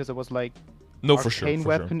now because I was like, no, for sure. Arcane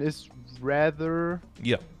weapon is rather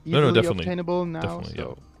no, definitely obtainable now. Definitely,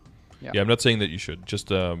 so yeah, I'm not saying that you should. Just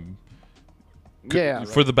for right.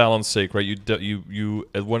 the balance sake, right? You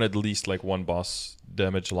want at least like one boss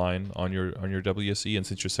damage line on your WSE, and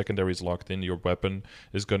since your secondary is locked in, your weapon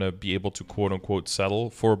is gonna be able to quote unquote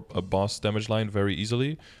settle for a boss damage line very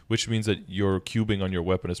easily, which means that your cubing on your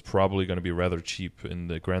weapon is probably gonna be rather cheap in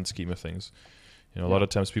the grand scheme of things. You know, a lot of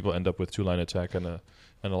times people end up with 2-line attack and a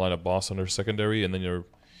line of boss on their secondary, and then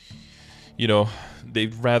you know,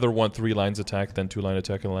 they'd rather want 3 lines attack than 2-line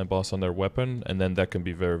attack and a line boss on their weapon, and then that can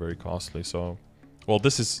be very, very costly. So, well,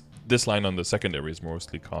 this line on the secondary is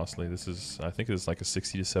mostly costly. This is, I think it's like a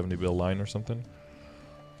 60 to 70 bill line or something.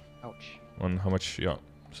 Ouch. On how much,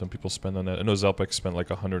 some people spend on that. I know Zelpek spent like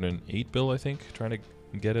 108 bill, I think, trying to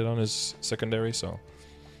get it on his secondary. So,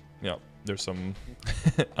 yeah, there's some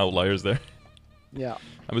outliers there. Yeah.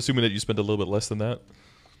 I'm assuming that you spent a little bit less than that.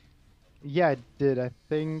 Yeah, I did. I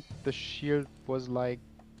think the shield was like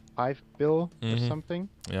 5 bill or something.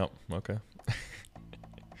 Yeah, okay.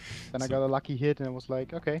 Then I got a lucky hit and I was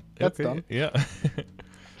like, okay, that's done. Yeah.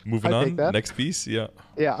 Moving on. Next piece, yeah.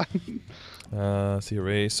 Yeah.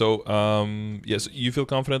 CRA. So, yes, you feel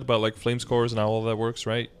confident about like flame scores and how all that works,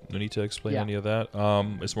 right? No need to explain any of that.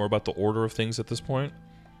 It's more about the order of things at this point.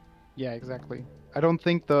 Yeah, exactly. I don't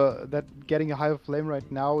think that getting a higher flame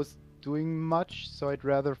right now is doing much, so I'd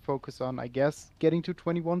rather focus on, I guess, getting to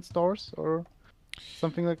 21 stars or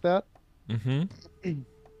something like that. Mm-hmm.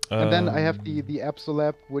 And then I have the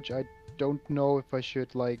Absolab, which I don't know if I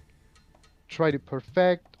should like try to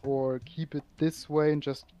perfect or keep it this way and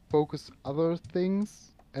just focus other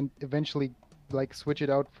things and eventually like switch it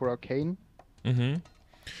out for Arcane. Mm-hmm.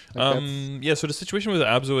 Yeah, so the situation with the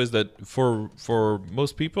Abso is that for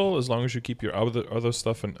most people, as long as you keep your other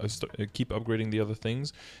stuff and keep upgrading the other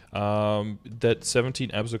things, that 17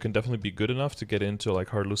 Abso can definitely be good enough to get into like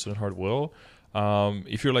Hard Lucid and Hard Will.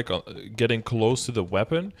 If you're like getting close to the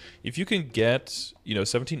weapon, if you can get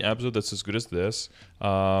 17 Abso that's as good as this,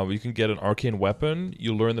 you can get an arcane weapon,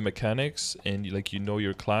 you learn the mechanics and you know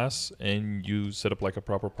your class and you set up like a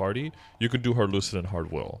proper party, you can do Hard Lucid and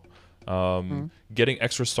Hard Will. Getting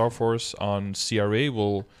extra Star Force on CRA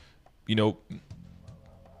will,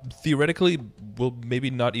 theoretically will maybe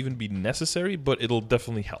not even be necessary, but it'll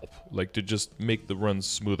definitely help, like to just make the runs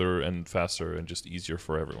smoother and faster and just easier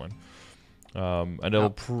for everyone. And it'll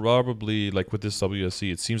probably, like with this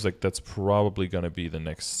WSC, it seems like that's probably gonna be the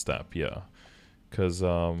next step, yeah, because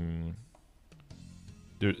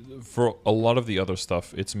for a lot of the other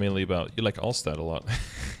stuff, it's mainly about you like Allstat a lot.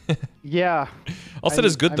 Yeah. Allstat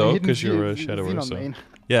is good though, because you're a shadower. So.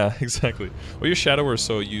 Yeah, exactly. Well, you're shadower,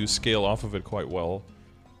 so you scale off of it quite well.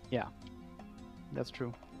 Yeah, that's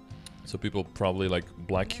true. So people probably like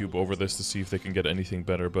black cube over this to see if they can get anything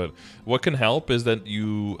better. But what can help is that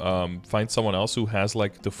you find someone else who has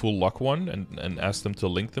like the full luck one and ask them to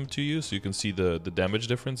link them to you, so you can see the damage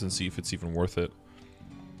difference and see if it's even worth it.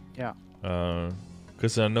 Yeah.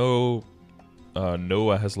 Because I know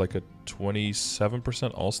Noah has like a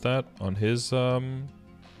 27% all stat on his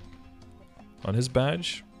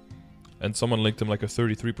badge, and someone linked him like a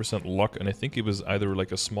 33% luck, and I think it was either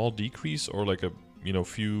like a small decrease or like a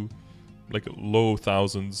few like low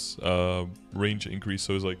thousands range increase.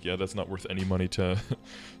 So it's like, yeah, that's not worth any money to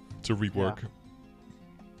rework.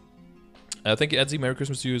 Yeah. Thank you, Edsy. Merry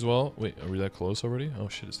Christmas to you as well. Wait, are we that close already? Oh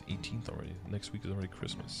shit, it's the 18th already. Next week is already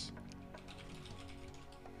Christmas.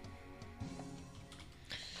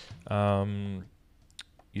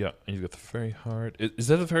 Yeah, and you've got the Fairy Heart. Is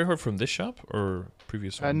that the Fairy Heart from this shop or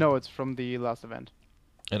previous one? No, it's from the last event.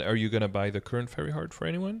 And are you gonna buy the current Fairy Heart for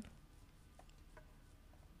anyone?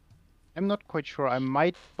 I'm not quite sure. I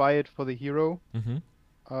might buy it for the hero,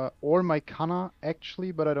 or my Kana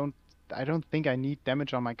actually, but I don't think I need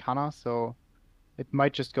damage on my Kana, so it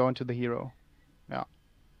might just go into the hero. Yeah.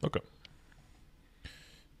 Okay.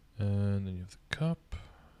 And then you have the cup,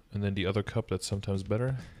 and then the other cup that's sometimes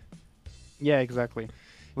better. Yeah, exactly.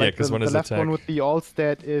 Yeah, Like because one the is left attack. one with the all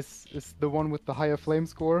stat is the one with the higher flame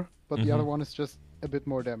score, but the other one is just a bit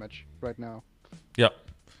more damage right now. Yeah.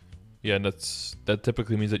 Yeah, and that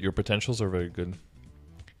typically means that your potentials are very good.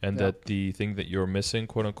 And that the thing that you're missing,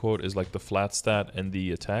 quote unquote, is like the flat stat and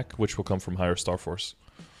the attack, which will come from higher Star Force.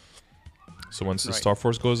 So once the Star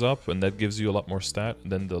Force goes up, and that gives you a lot more stat,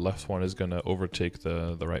 then the left one is going to overtake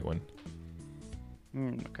the right one.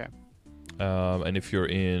 Okay. And if you're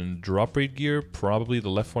in drop rate gear, probably the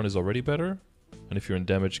left one is already better. And if you're in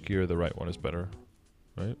damage gear, the right one is better.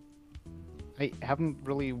 Right? I haven't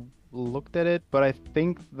really looked at it, but I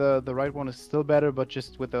think the right one is still better, but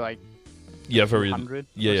just with the like very 100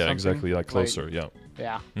 exactly, like closer, yeah.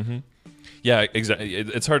 Yeah, exactly.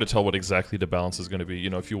 It's hard to tell what exactly the balance is going to be. You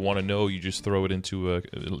know, if you want to know, you just throw it into a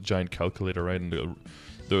giant calculator, right? And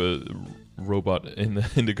the robot in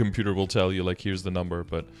the computer will tell you, like, here's the number.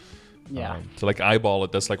 But to like eyeball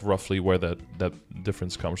it, that's like roughly where that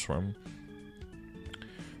difference comes from.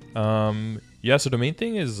 So the main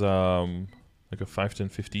thing is like a 5, 10,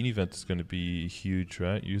 15 event is going to be huge,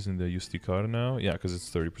 right? Using the Scardor now. Yeah, because it's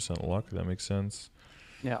 30% luck. That makes sense.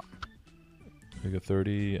 Yeah. You got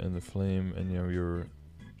 30 and the flame, and your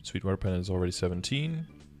Sweetwater Pen is already 17.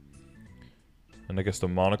 And I guess the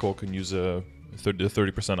monocle can use the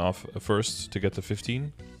 30% off first to get to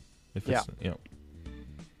 15. If it's,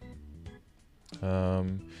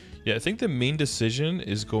 I think the main decision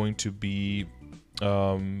is going to be,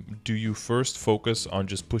 do you first focus on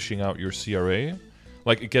just pushing out your CRA?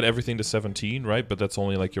 Like, get everything to 17, right? But that's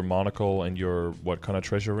only like your monocle and your, what kind of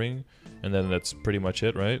treasure ring? And then that's pretty much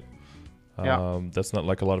it, right? That's not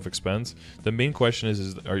like a lot of expense. The main question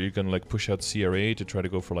is are you going to like push out CRA to try to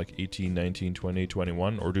go for like 18, 19, 20,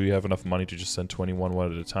 21? Or do you have enough money to just send 21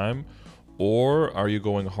 one at a time? Or are you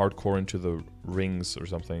going hardcore into the rings or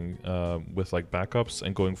something with like backups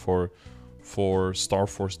and going for Star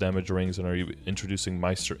Force damage rings, and are you introducing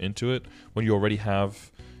Meister into it when you already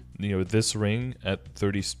have this ring at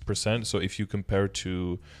 30%? So if you compare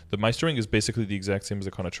to the Meister ring is basically the exact same as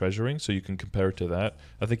the kind of treasure ring, so you can compare it to that.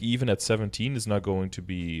 I think even at 17 is not going to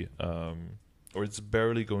be or it's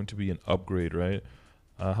barely going to be an upgrade, right?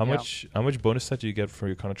 How much bonus stat do you get for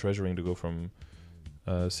your kind of treasure ring to go from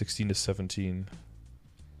 16 to 17?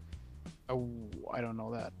 Oh, I don't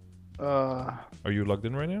know that. Are you logged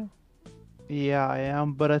in right now? Yeah, I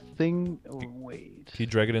am, but I think... Oh, wait. Can you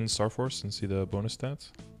drag it in Star Force and see the bonus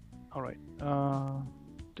stats? Alright. Because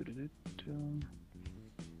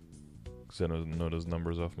I don't know those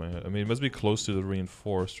numbers off my head. I mean, it must be close to the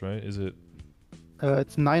reinforced, right? Is it...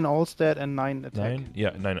 it's 9 all stat and 9 attack. 9? Yeah,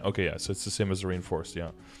 9. Okay, yeah. So it's the same as the reinforced,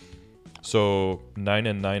 yeah. So 9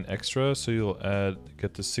 and 9 extra. So you'll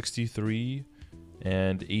get to 63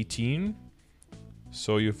 and 18.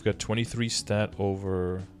 So you've got 23 stat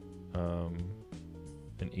over...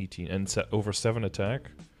 and 18 and over 7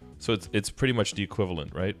 attack, so it's pretty much the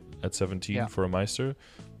equivalent, right? At 17 for a Meister,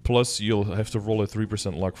 plus you'll have to roll a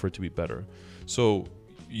 3% luck for it to be better. So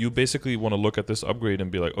you basically want to look at this upgrade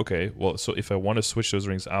and be like, okay, well, so if I want to switch those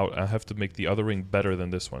rings out, I have to make the other ring better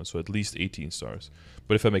than this one, so at least 18 stars.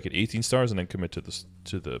 But if I make it 18 stars and then commit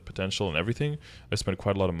to the potential and everything, I spend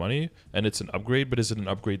quite a lot of money, and it's an upgrade. But is it an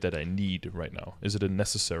upgrade that I need right now? Is it a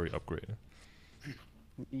necessary upgrade?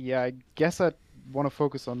 Yeah, I guess I'd want to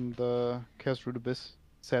focus on the Chaos Root Abyss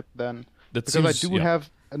set then. Because I do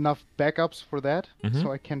have enough backups for that,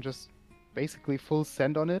 so I can just basically full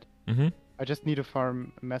send on it. I just need to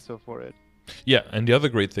farm Meso for it. Yeah, and the other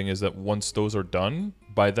great thing is that once those are done,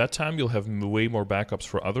 by that time you'll have way more backups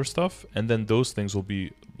for other stuff, and then those things will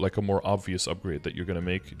be like a more obvious upgrade that you're going to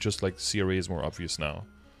make, just like CRA is more obvious now.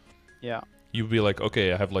 Yeah. You'll be like,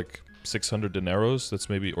 okay, I have like 600 dineros, that's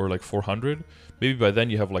maybe, or like 400. Maybe by then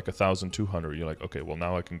you have like 1,200. You're like, okay, well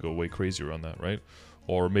now I can go way crazier on that, right?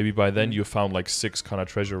 Or maybe by then you found like 6 kind of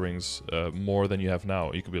treasure rings more than you have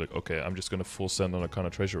now. You could be like, okay, I'm just gonna full send on a kind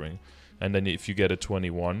of treasure ring, and then if you get a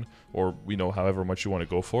 21 or however much you want to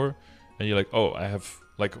go for, and you're like, oh, I have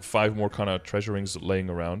like 5 more kind of treasure rings laying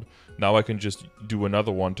around. Now I can just do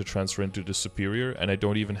another one to transfer into the superior, and I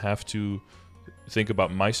don't even have to think about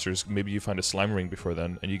Meisters. Maybe you find a slime ring before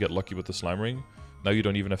then, and you get lucky with the slime ring. Now you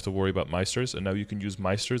don't even have to worry about Meisters, and now you can use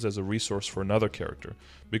Meisters as a resource for another character,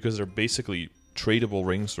 because they're basically tradable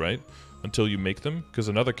rings, right? Until you make them, because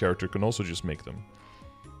another character can also just make them.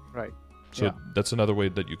 Right. So that's another way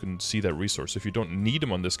that you can see that resource. If you don't need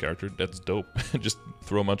them on this character, that's dope. Just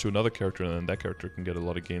throw them onto another character, and then that character can get a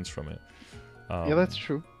lot of gains from it. Yeah, that's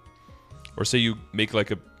true. Or say you make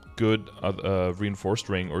like a good reinforced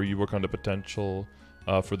ring, or you work on the potential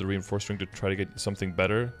for the reinforced ring to try to get something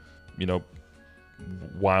better.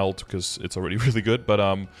 Wild, because it's already really good, but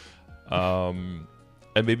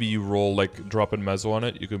and maybe you roll like drop in mezzo on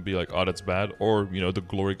it, you can be like, oh, that's bad. Or, you know, the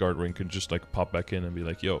glory guard ring can just like pop back in and be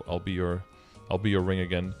like, yo, I'll be your ring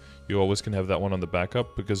again. You always can have that one on the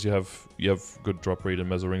backup because you have good drop rate and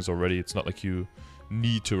mezzo rings already. It's not like you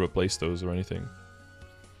need to replace those or anything.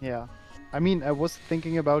 Yeah. I mean, I was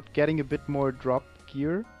thinking about getting a bit more drop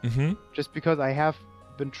gear. Just because I have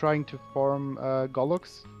been trying to farm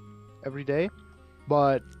Gollux every day,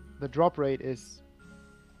 but the drop rate is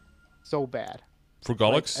so bad. For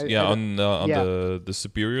Gollux? Like, on the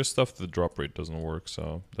superior stuff, the drop rate doesn't work,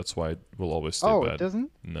 so that's why it will always stay bad. Oh, it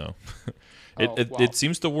doesn't? No. It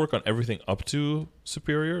seems to work on everything up to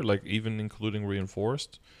superior, like even including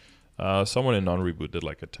reinforced. Someone in non-reboot did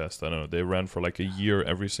like a test. I don't know. They ran for like a year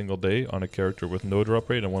every single day on a character with no drop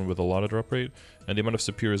rate and one with a lot of drop rate, and the amount of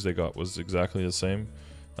superiors they got was exactly the same.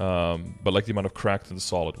 But like the amount of cracked and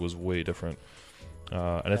solid was way different.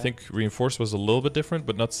 And I think reinforced was a little bit different,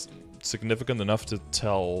 but not significant enough to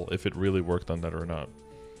tell if it really worked on that or not.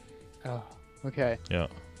 Oh, okay. Yeah.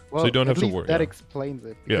 Well, so you don't have to worry. That explains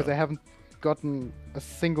it, because I haven't gotten a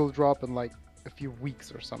single drop in like a few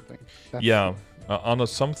weeks or something. On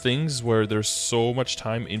some things where there's so much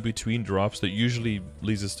time in between drops, that usually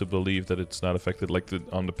leads us to believe that it's not affected, like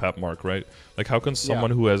on the pap mark, right? Like, how can someone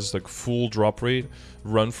who has like full drop rate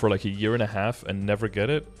run for like a year and a half and never get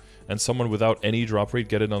it, and someone without any drop rate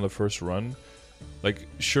get it on the first run? Like,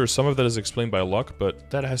 sure, some of that is explained by luck, but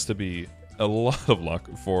that has to be a lot of luck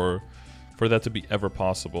for that to be ever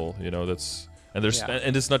possible. You know, that's and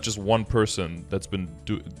it's not just one person that's been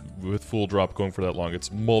with full drop going for that long.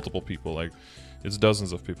 It's multiple people. Like, it's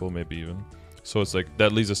dozens of people, maybe even. So it's like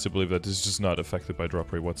that leads us to believe that this is just not affected by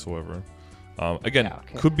drop rate whatsoever. Again,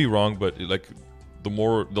 could be wrong, but like the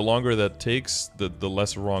longer that takes, the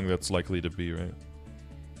less wrong that's likely to be, right?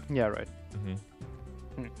 Yeah, right.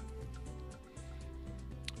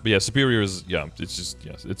 But yeah, superior is it's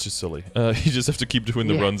just silly. You just have to keep doing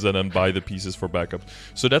the runs and then buy the pieces for backup.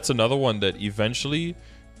 So that's another one that eventually,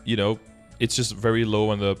 you know, it's just very low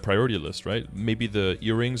on the priority list, right? Maybe the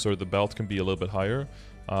earrings or the belt can be a little bit higher.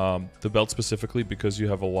 The belt specifically, because you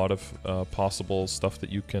have a lot of possible stuff that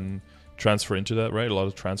you can transfer into that, right? A lot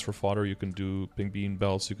of transfer fodder. You can do pink bean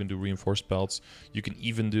belts. You can do reinforced belts. You can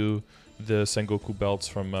even do the Sengoku belts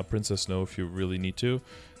from Princess Snow if you really need to.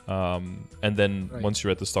 And then once you're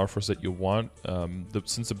at the Star Force that you want,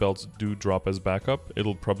 since the belts do drop as backup,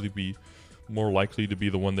 it'll probably be more likely to be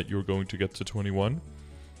the one that you're going to get to 21.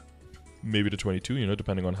 Maybe to 22, you know,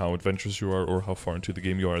 depending on how adventurous you are or how far into the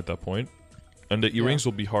game you are at that point. And the earrings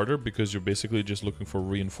will be harder because you're basically just looking for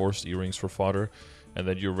reinforced earrings for fodder, and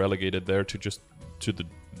then you're relegated there to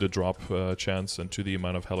the drop chance and to the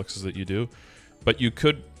amount of helixes that you do. But you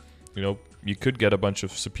could, you know, you could get a bunch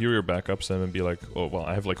of superior backups and then be like, oh, well,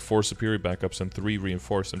 I have like 4 superior backups and 3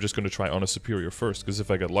 reinforced. I'm just going to try on a superior first, because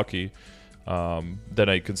if I get lucky, then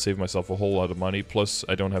I can save myself a whole lot of money. Plus,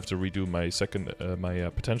 I don't have to redo my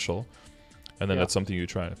potential. And then that's something you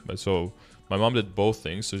try. So my mom did both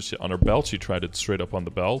things. So on her belt, she tried it straight up on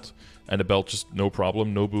the belt. And the belt just no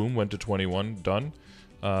problem, no boom, went to 21, done.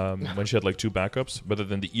 When she had like 2 backups. But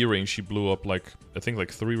then the earring, she blew up like, I think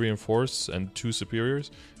like 3 reinforced and 2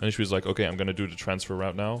 superiors. And then she was like, okay, I'm going to do the transfer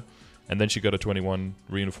route now. And then she got a 21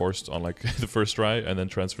 reinforced on like the first try, and then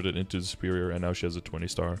transferred it into the superior. And now she has a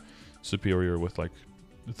 20-star superior with like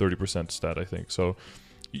 30% stat, I think. So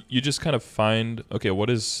you just kind of find, okay,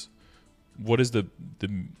 what is the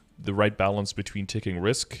right balance between taking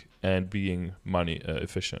risk and being money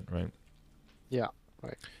efficient, right? Yeah,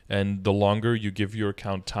 right. And the longer you give your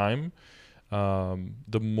account time,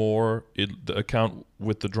 the more the account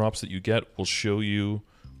with the drops that you get will show you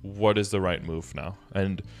what is the right move now.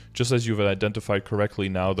 And just as you've identified correctly,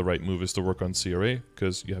 now the right move is to work on CRA,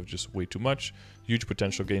 because you have just way too much, huge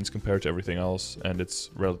potential gains compared to everything else, and it's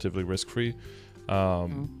relatively risk-free.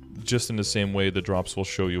 Just in the same way, the drops will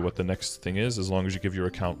show you what the next thing is, as long as you give your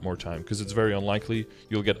account more time, because it's very unlikely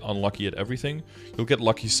you'll get unlucky at everything. You'll get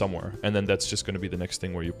lucky somewhere, and then that's just going to be the next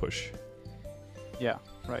thing where you push. Yeah,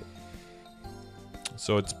 right.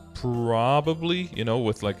 So it's probably, you know,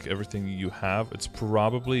 with like everything you have, it's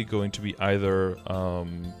probably going to be either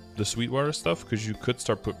the Sweetwater stuff, because you could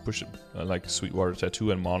start pushing like Sweetwater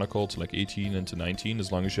Tattoo and Monocle to like 18 and to 19,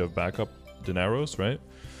 as long as you have backup dineros, right?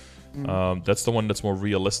 That's the one that's more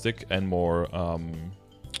realistic and more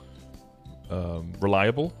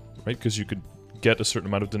reliable, right? Because you could get a certain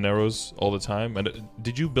amount of dineros all the time. And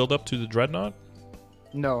did you build up to the Dreadnought?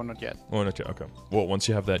 No, not yet. Oh, not yet. Okay. Well, once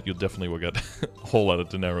you have that, you definitely will get a whole lot of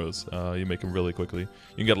dineros. You make them really quickly.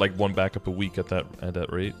 You can get like 1 backup a week at that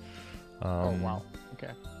rate. Oh wow.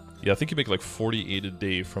 Okay. Yeah, I think you make like 48 a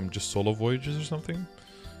day from just solo voyages or something.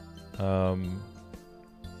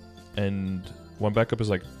 and one backup is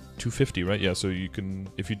like 250, right? Yeah, so you can,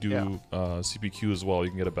 if you do CPQ as well, you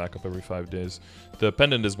can get a backup every 5 days. The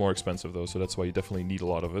pendant is more expensive though, so that's why you definitely need a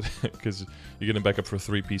lot of it, because you're getting backup for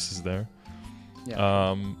 3 pieces there.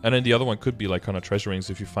 Yeah. And then the other one could be like kind of treasure rings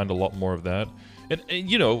if you find a lot more of that. And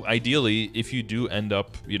you know, ideally, if you do end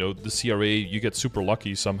up, you know, the CRA, you get super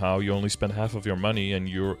lucky somehow. You only spend half of your money, and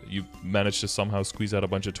you manage to somehow squeeze out a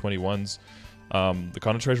bunch of 21s. The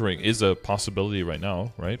kind of treasure ring is a possibility right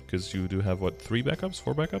now, right? Because you do have what, 3 backups,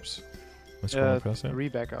 4 backups? 3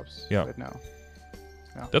 backups right now.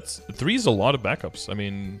 Yeah. That's 3 is a lot of backups. I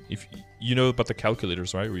mean, if you know about the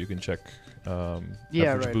calculators, right, where you can check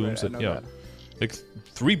average booms. Right, I know that. Like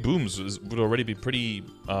 3 booms would already be pretty,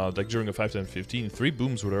 like during a 5, 10, 15, 3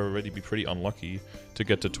 booms would already be pretty unlucky to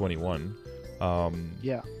get to 21.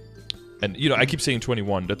 Yeah. And, you know, I keep saying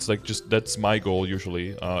 21. That's like that's my goal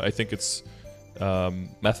usually. I think it's,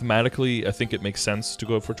 mathematically, I think it makes sense to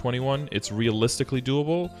go for 21. It's realistically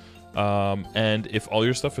doable. And if all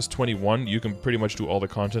your stuff is 21, you can pretty much do all the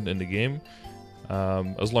content in the game.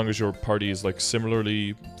 As long as your party is like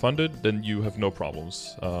similarly funded, then you have no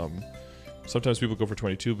problems. Sometimes people go for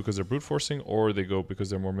 22 because they're brute forcing, or they go because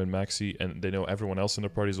they're more min-maxy and they know everyone else in their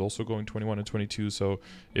party is also going 21 and 22, so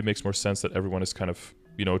it makes more sense that everyone is kind of,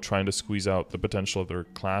 you know, trying to squeeze out the potential of their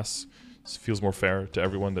class. It feels more fair to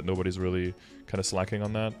everyone that nobody's really kind of slacking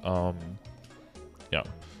on that. Yeah.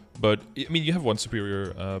 But, I mean, you have 1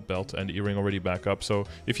 superior belt and E-ring already back up, so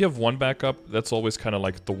if you have 1 backup, that's always kind of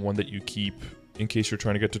like the one that you keep in case you're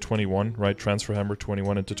trying to get to 21, right? Transfer hammer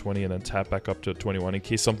 21 into 20 and then tap back up to 21. In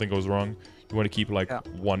case something goes wrong, you want to keep like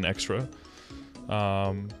 1 extra.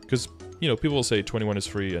 Because, you know, people will say 21 is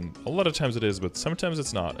free, and a lot of times it is, but sometimes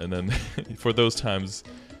it's not. And then for those times,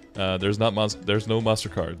 there's no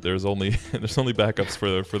MasterCard. There's only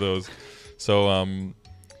backups for those. So,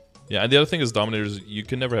 yeah, and the other thing is Dominators. You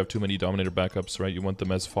can never have too many Dominator backups, right? You want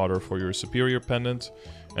them as fodder for your superior pendant,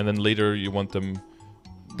 and then later you want them.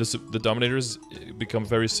 The Dominators become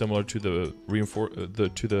very similar to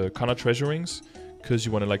the Kana treasure rings, because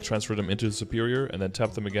you want to like transfer them into the superior and then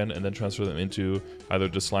tap them again and then transfer them into either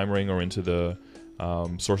the slime ring or into the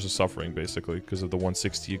source of suffering, basically, because of the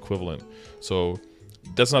 160 equivalent. So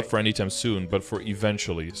that's not for anytime soon, but for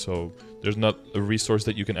eventually. So there's not a resource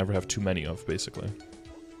that you can ever have too many of, basically.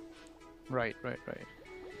 Right.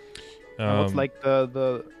 What's like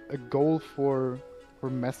a goal for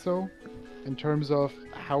Meso in terms of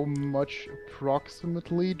how much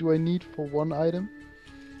approximately do I need for 1 item?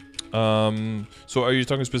 So are you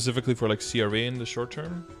talking specifically for like CRA in the short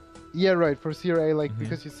term? Yeah, right, for CRA, like,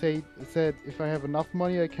 because you said if I have enough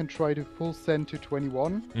money, I can try to full send to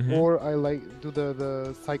 21, or I like do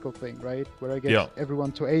the cycle thing, right? Where I get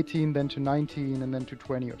everyone to 18, then to 19, and then to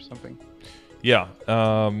 20 or something. Yeah,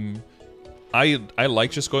 I like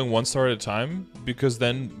just going 1 star at a time, because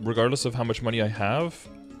then regardless of how much money I have,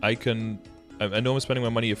 I know I'm spending my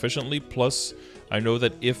money efficiently, plus I know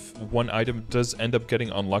that if 1 item does end up getting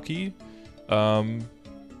unlucky, the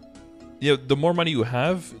more money you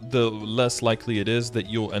have, the less likely it is that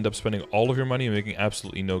you'll end up spending all of your money and making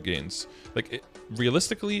absolutely no gains. Like,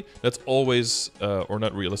 realistically, that's always, or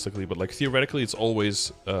not realistically, but like theoretically, it's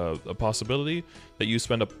always a possibility that you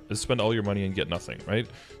spend all your money and get nothing, right?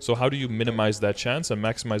 So how do you minimize that chance and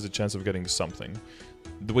maximize the chance of getting something?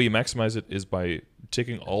 The way you maximize it is by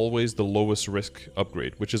taking always the lowest risk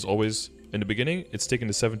upgrade, which is always, in the beginning, it's taking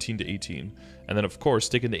the 17 to 18. And then, of course,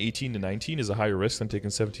 taking the 18 to 19 is a higher risk than taking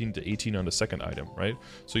 17 to 18 on the second item, right?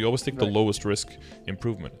 So you always take the lowest risk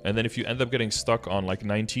improvement. And then if you end up getting stuck on like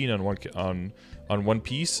 19 on one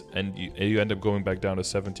piece, and you end up going back down to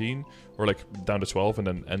 17, or like down to 12 and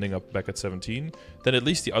then ending up back at 17, then at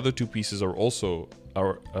least the other 2 pieces are also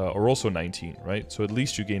 19, right? So at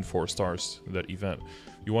least you gain 4 stars in that event.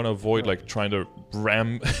 You want to avoid like trying to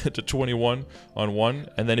ram to 21 on 1,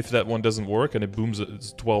 and then if that one doesn't work and it booms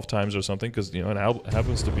 12 times or something, because, you know, it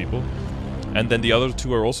happens to people, and then the other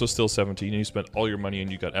 2 are also still 17 and you spent all your money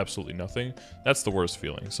and you got absolutely nothing, that's the worst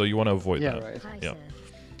feeling. So you want to avoid that. Right. Yeah.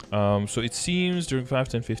 So it seems during 5,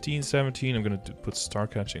 10, 15, 17, I'm going to put star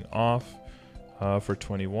catching off for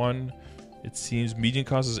 21. It seems median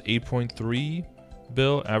cost is 8.3.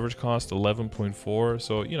 bill, average cost 11.4,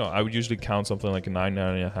 so, you know, I would usually count something like a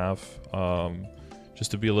 9.5,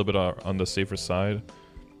 just to be a little bit on the safer side.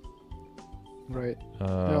 Right.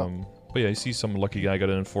 But yeah, you see some lucky guy got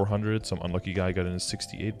in 400, some unlucky guy got in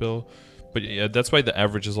 68 bill. But yeah, that's why the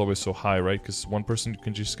average is always so high, right? Because one person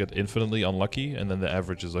can just get infinitely unlucky, and then the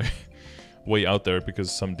average is like way out there because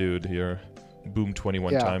some dude here boomed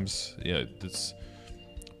 21 times. Yeah, it's.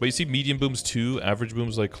 But you see medium booms 2, average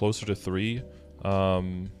booms like closer to 3.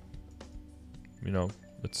 You know,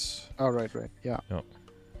 It's. Oh, right, yeah. Yeah.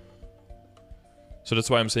 So that's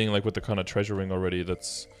why I'm saying, like, with the kind of treasure ring already,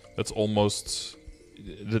 that's almost,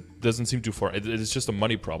 that doesn't seem too far. It's just a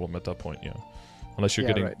money problem at that point, yeah. Unless you're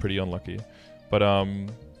getting pretty unlucky. But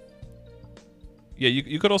yeah,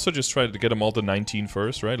 you could also just try to get them all to 19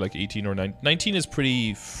 first, right? Like 18 or 19. 19 is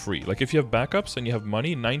pretty free. Like if you have backups and you have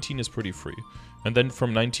money, 19 is pretty free. And then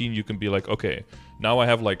from 19 you can be like, okay, now I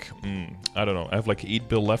have like, I don't know, I have like 8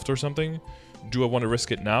 bill left or something. Do I want to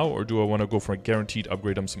risk it now, or do I want to go for a guaranteed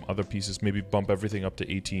upgrade on some other pieces? Maybe bump everything up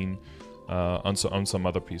to 18 on some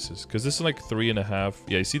other pieces. Because this is like 3.5.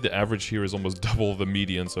 Yeah, you see the average here is almost double the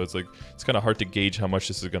median, so it's like, it's kind of hard to gauge how much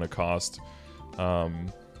this is going to cost.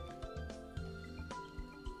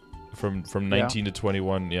 From 19 to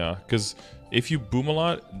 21, yeah. Because if you boom a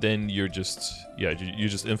lot, then you're just, you're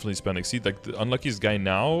just infinitely spending. See, like the unluckiest guy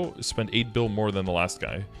now spent 8 bill more than the last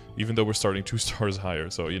guy, even though we're starting 2 stars higher.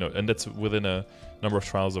 So, you know, and that's within a number of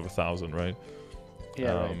trials of 1,000, right?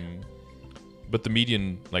 Yeah, right. But the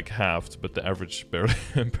median like halved, but the average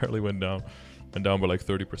barely went down by like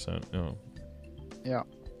 30%. You know. Yeah.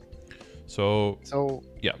 So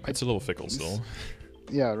yeah, it's a little fickle still.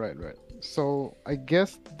 Yeah, right. So I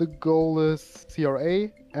guess the goal is CRA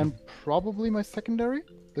and probably my secondary,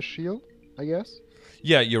 the shield, I guess.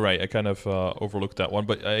 Yeah, you're right. I kind of overlooked that one,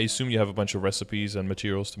 but I assume you have a bunch of recipes and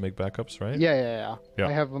materials to make backups, right? Yeah.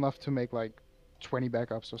 I have enough to make like 20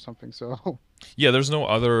 backups or something, so... Yeah, there's no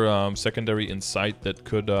other secondary in sight that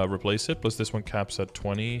could replace it, plus this one caps at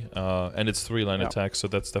 20, and it's 3-line attack, so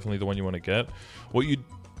that's definitely the one you want to get. What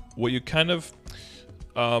you kind of...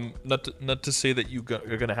 not to say that you're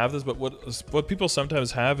gonna have this, but what people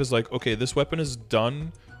sometimes have is like, okay, this weapon is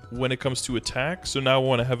done when it comes to attack, so now I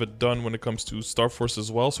want to have it done when it comes to Star Force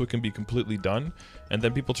as well, so it can be completely done. And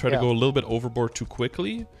then people try to go a little bit overboard too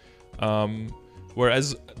quickly.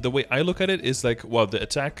 Whereas the way I look at it is like, well, the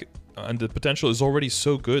attack and the potential is already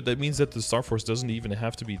so good, that means that the Star Force doesn't even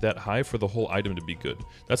have to be that high for the whole item to be good.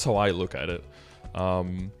 That's how I look at it.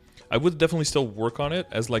 I would definitely still work on it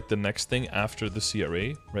as like the next thing after the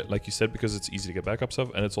CRA, right? Like you said, because it's easy to get backups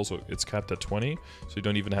of, and it's capped at 20, so you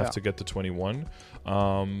don't even have to get to 21.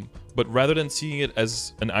 But rather than seeing it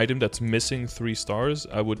as an item that's missing 3 stars,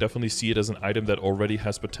 I would definitely see it as an item that already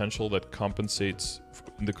has potential that compensates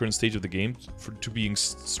in the current stage of the game to being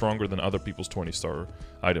stronger than other people's 20-star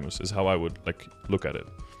items, is how I would like look at it.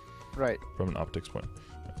 Right. From an optics point.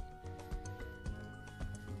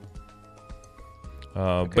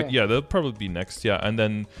 But yeah, that'll probably be next. Yeah, and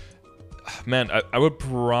then, man, I would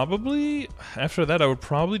probably, after that, I would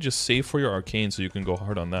probably just save for your arcane so you can go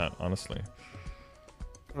hard on that, honestly.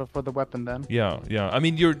 For the weapon, then? Yeah. I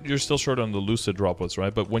mean, you're still short on the Lucid droplets,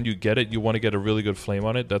 right? But when you get it, you want to get a really good flame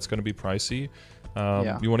on it. That's going to be pricey.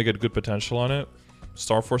 You want to get good potential on it.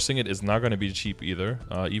 Star Forcing it is not going to be cheap either.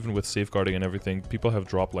 Even with safeguarding and everything, people have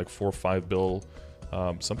dropped like 4 or 5 bill.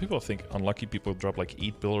 Some people think unlucky people drop like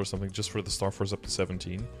 8 bill or something just for the Star Force up to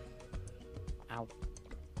 17. Ow.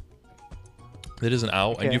 It is an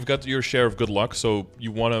ow, and you've got your share of good luck, so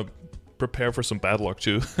you want to prepare for some bad luck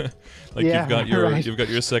too. Like you've got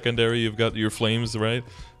your secondary, you've got your flames, right?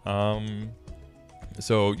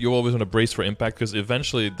 So you always want to brace for impact, because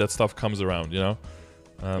eventually that stuff comes around, you know.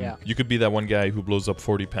 You could be that one guy who blows up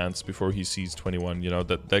 40 pants before he sees 21, you know,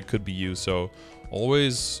 that could be you. So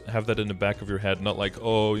always have that in the back of your head, not like,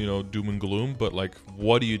 oh, you know, doom and gloom, but like,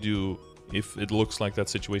 what do you do if it looks like that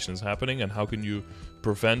situation is happening, and how can you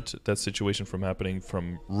prevent that situation from happening,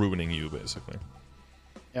 from ruining you, basically.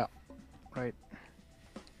 Yeah, right.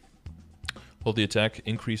 Hold the attack,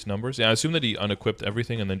 increase numbers. Yeah, I assume that he unequipped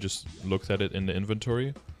everything and then just looked at it in the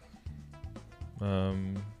inventory. Or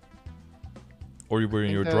you're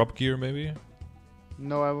wearing your drop gear, maybe?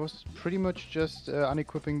 No, I was pretty much just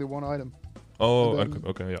unequipping the one item. Oh,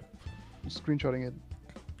 okay, yeah. Screenshotting it.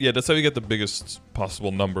 Yeah, that's how you get the biggest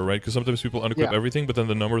possible number, right? Because sometimes people unequip everything, but then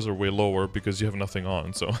the numbers are way lower because you have nothing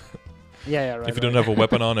on, so... Yeah, right. If you don't have a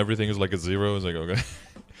weapon on, everything is like a 0. It's like, okay.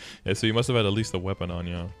 Yeah, so you must have had at least a weapon on,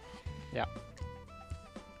 yeah. Yeah.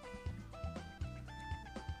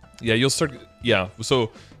 Yeah, you'll start... Yeah,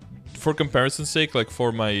 so... For comparison's sake, like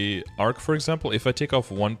for my arc, for example, if I take off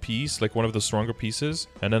one piece, like one of the stronger pieces,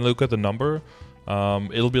 and then look at the number,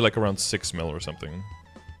 it'll be like around 6 mil or something.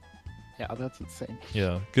 Yeah, that's insane.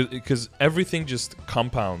 Yeah, because everything just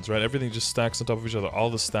compounds, right? Everything just stacks on top of each other. All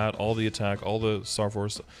the stat, all the attack, all the Star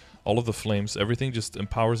Force, all of the flames, everything just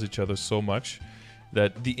empowers each other so much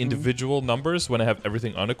that the individual numbers, when I have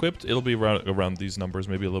everything unequipped, it'll be around these numbers,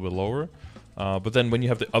 maybe a little bit lower. But then when you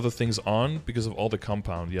have the other things on, because of all the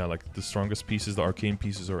compound, yeah, like the strongest pieces, the arcane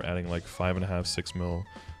pieces are adding like 5.5, 6 mil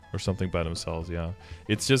or something by themselves. Yeah,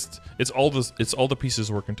 it's all the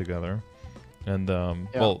pieces working together. And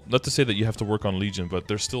well, not to say that you have to work on Legion, but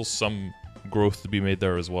there's still some growth to be made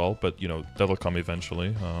there as well. But you know, that'll come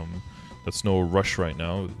eventually. That's no rush right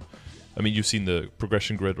now. I mean, you've seen the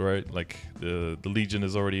progression grid, right? Like the Legion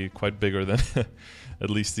is already quite bigger than at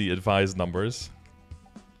least the advised numbers.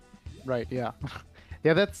 Right. Yeah.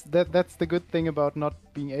 Yeah. That's the good thing about not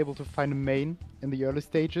being able to find a main in the early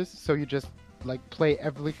stages. So you just like play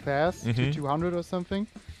every class to 200 or something.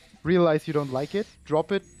 Realize you don't like it,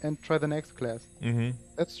 drop it, and try the next class.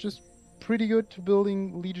 That's just pretty good to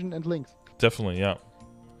building Legion and Lynx. Definitely, yeah.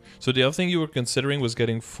 So the other thing you were considering was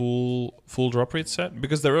getting full drop rate set?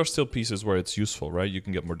 Because there are still pieces where it's useful, right? You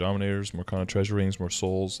can get more Dominators, more Kana Treasure Rings, more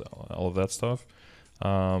Souls, all of that stuff.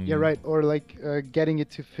 Yeah, right. Or like getting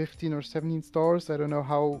it to 15 or 17 stars. I don't know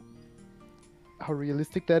how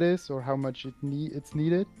realistic that is or how much it's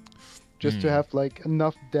needed. Just to have like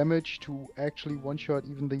enough damage to actually one-shot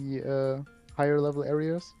even the higher level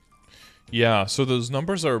areas. Yeah, so those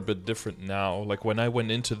numbers are a bit different now. Like when I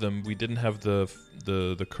went into them, we didn't have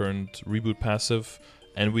the current reboot passive,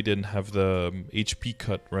 and we didn't have the HP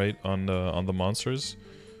cut right on the monsters,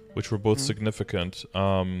 which were both significant.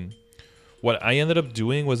 What I ended up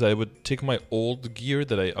doing was I would take my old gear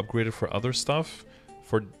that I upgraded for other stuff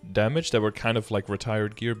for damage that were kind of like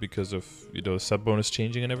retired gear because of, you know, sub bonus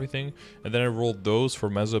changing and everything, and then I rolled those for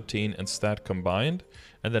Meso-Obtain and stat combined,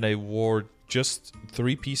 and then I wore just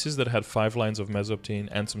 3 pieces that had 5 lines of Meso-Obtain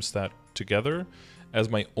and some stat together as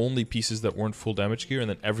my only pieces that weren't full damage gear, and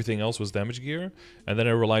then everything else was damage gear. And then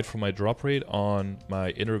I relied for my drop rate on my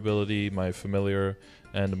inner ability, my familiar,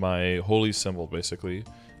 and my holy symbol basically.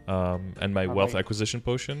 And my wealth acquisition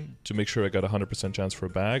potion to make sure I got 100% chance for a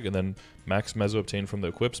bag, and then max Meso-Obtain from the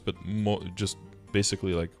equips, but just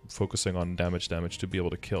basically like focusing on damage to be able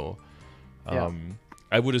to kill.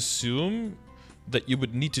 I would assume that you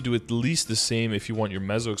would need to do at least the same if you want your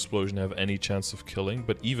Meso Explosion to have any chance of killing,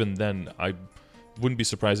 but even then I wouldn't be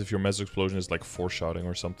surprised if your Meso Explosion is like 4-shotting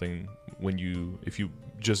or something if you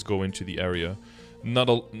just go into the area. Not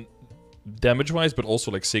damage-wise, but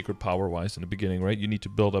also like sacred power-wise in the beginning, right? You need to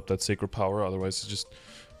build up that sacred power, otherwise it just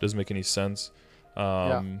doesn't make any sense.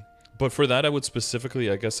 But for that, I would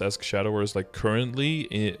specifically, I guess, ask Shadowers, like currently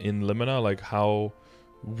in Limina, like how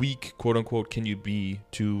weak, quote-unquote, can you be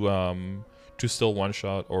to still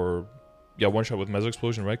one-shot or... Yeah, one-shot with Meso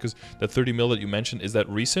Explosion, right? Because that 30 mil that you mentioned, is that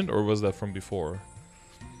recent or was that from before?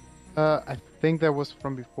 I think that was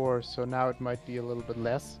from before, so now it might be a little bit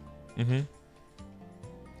less.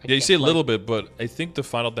 Yeah, you say a little bit, but I think the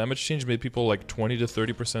final damage change made people like 20 to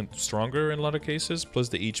 30% stronger in a lot of cases, plus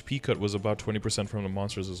the HP cut was about 20% from the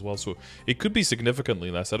monsters as well, so it could be significantly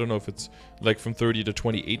less. I don't know if it's like from 30 to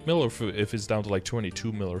 28 mil, or if it's down to like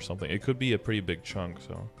 22 mil or something. It could be a pretty big chunk,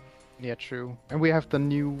 so... Yeah, true. And we have the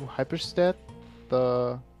new hyperstat,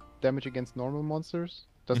 the damage against normal monsters.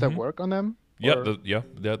 Does that work on them? Yeah,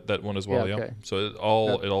 that one as well. Yeah, okay. So it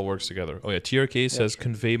all works together. Oh yeah, TRK says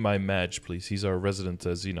convey my Madge, please. He's our resident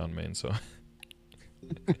Xenon main. So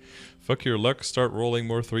fuck your luck. Start rolling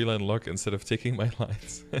more 3-line luck instead of taking my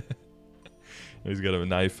lines. He's got a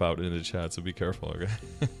knife out in the chat, so be careful. Okay.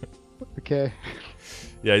 Okay.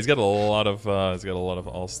 Yeah, he's got a lot of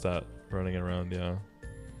all stat running around. Yeah.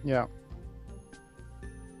 Yeah.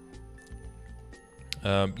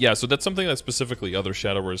 Yeah, so that's something that specifically other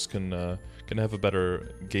Shadowers can have a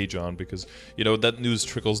better gauge on, because you know that news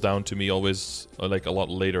trickles down to me always like a lot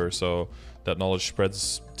later, so that knowledge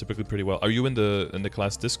spreads typically pretty well. Are you in the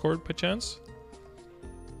class Discord by chance?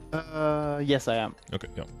 Yes, I am. Okay,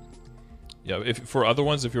 yeah. Yeah, if for other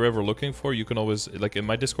ones, if you're ever looking for, you can always, like in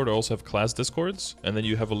my Discord, I also have class Discords, and then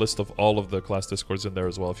you have a list of all of the class Discords in there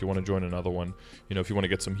as well if you want to join another one. You know, if you want to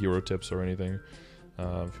get some hero tips or anything.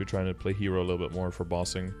 If you're trying to play hero a little bit more for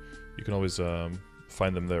bossing, you can always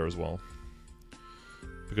find them there as well.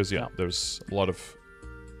 Because there's a lot of,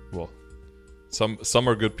 well, some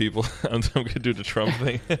are good people. I'm gonna do the Trump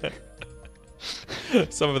thing.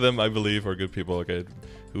 Some of them, I believe, are good people. Okay,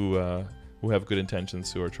 who have good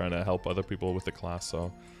intentions, who are trying to help other people with the class.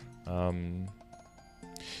 So,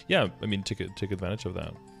 yeah, I mean, take advantage of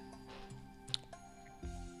that.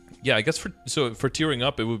 Yeah, I guess for tiering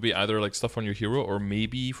up, it would be either like stuff on your hero, or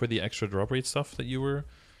maybe for the extra drop rate stuff that you were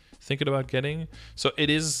thinking about getting. So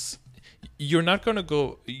it is, you're not gonna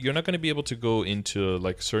be able to go into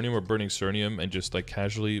like Cernium or Burning Cernium and just like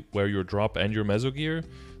casually wear your drop and your Meso gear.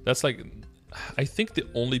 That's like, I think the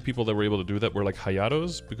only people that were able to do that were like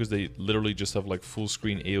Hayatos, because they literally just have like full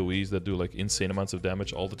screen AoEs that do like insane amounts of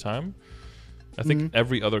damage all the time. I think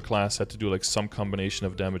every other class had to do like some combination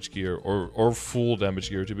of damage gear or full damage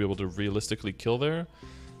gear to be able to realistically kill there.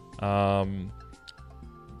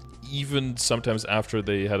 even sometimes after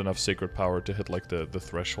they had enough sacred power to hit like the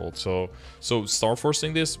threshold. So star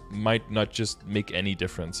forcing this might not just make any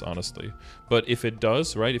difference, honestly. But if it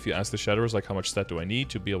does, right, if you ask the Shadowers like how much stat do I need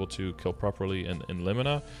to be able to kill properly in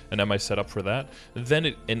Limina, and am I set up for that, then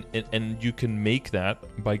it and you can make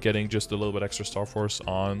that by getting just a little bit extra star force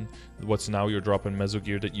on what's now your drop in meso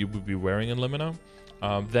gear that you would be wearing in Limina.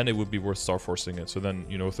 Then it would be worth star forcing it. So then,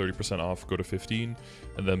 you know, 30% off, go to 15,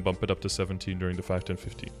 and then bump it up to 17 during the 5, 10,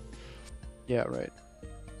 15. Yeah, right.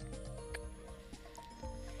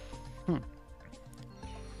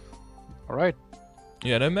 All right.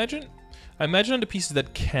 Yeah, and I imagine on the pieces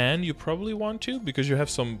that can, you probably want to, because you have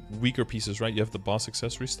some weaker pieces, right? You have the boss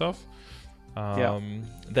accessory stuff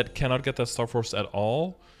that cannot get that star force at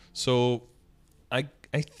all. So I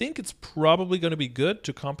think it's probably going to be good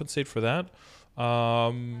to compensate for that.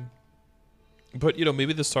 But you know,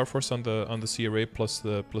 maybe the star force on the CRA plus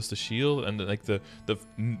the shield and like the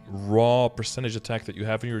raw percentage attack that you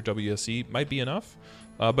have in your WSE might be enough.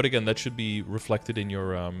 But again, that should be reflected in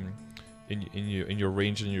your in your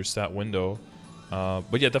range and your stat window.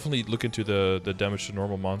 But yeah, definitely look into the damage to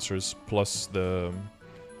normal monsters plus the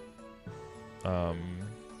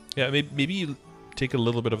yeah, maybe you take a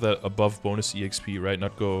little bit of that above bonus EXP, right?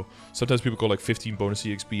 Not go. Sometimes people go like 15 bonus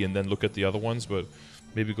EXP and then look at the other ones, but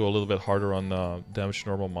maybe go a little bit harder on damage to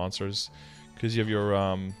normal monsters, because you have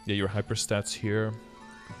your your hyper stats here.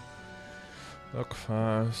 Look,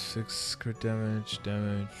 5, 6 crit damage.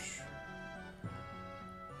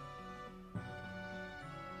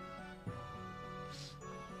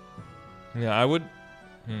 Yeah, I would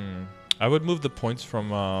move the points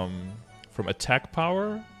from attack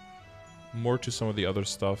power more to some of the other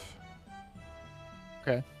stuff.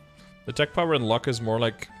 Okay. Attack power and luck is more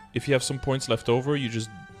like, if you have some points left over, you just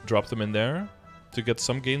drop them in there to get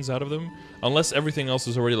some gains out of them. Unless everything else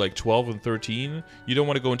is already like 12 and 13, you don't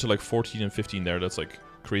want to go into like 14 and 15 there. That's like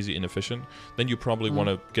crazy inefficient. Then you probably want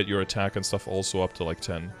to get your attack and stuff also up to like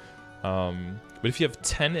 10. But if you have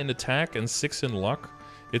 10 in attack and 6 in luck,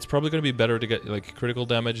 it's probably going to be better to get like critical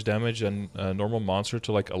damage, and normal monster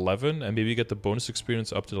to like 11, and maybe get the bonus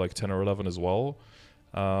experience up to like 10 or 11 as well.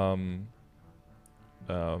 And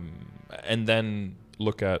then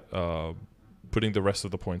look at putting the rest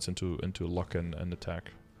of the points into luck and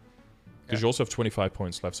attack. Because you also have 25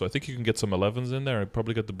 points left, so I think you can get some 11s in there and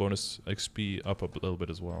probably get the bonus XP up a little bit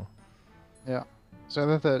as well. Yeah.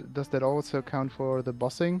 So does that also count for the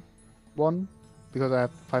bossing one? Because I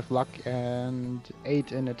have 5 luck and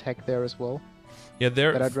 8 in attack there as well. Yeah,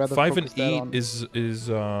 there 5 and 8 is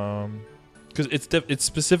because it's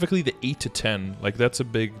specifically the 8 to 10. Like that's a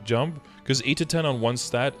big jump. Because 8 to 10 on one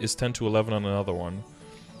stat is 10 to 11 on another one.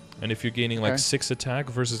 And if you're gaining like 6 attack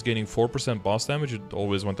versus gaining 4% boss damage, you'd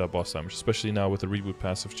always want that boss damage, especially now with the reboot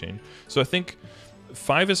passive change. So I think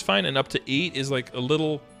 5 is fine, and up to 8 is like a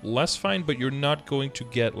little less fine, but you're not going to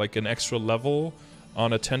get like an extra level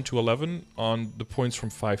on a 10 to 11 on the points from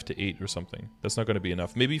 5 to 8 or something. That's not going to be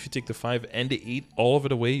enough. Maybe if you take the 5 and the 8, all of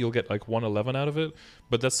it away, you'll get like 111 out of it.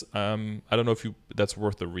 But that's I don't know if that's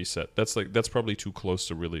worth the reset. That's probably too close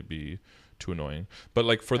to really be too annoying. But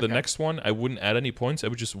like for the next one, I wouldn't add any points. I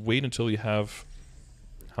would just wait until you have,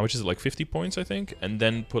 how much is it, like 50 points I think, and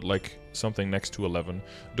then put like something next to 11.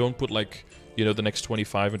 Don't put like, you know, the next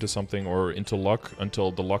 25 into something or into luck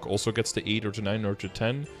until the luck also gets to 8 or to 9 or to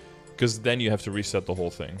 10. Because then you have to reset the whole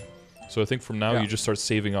thing. So I think from now you just start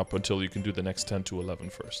saving up until you can do the next 10 to 11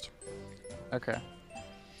 first. Okay.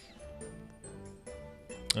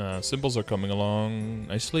 Symbols are coming along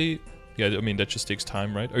nicely. Yeah, I mean, that just takes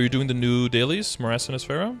time, right? Are you doing the new dailies, Morass and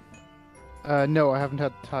Asphera? No, I haven't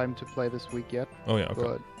had time to play this week yet. Oh yeah,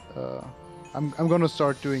 okay. But I'm gonna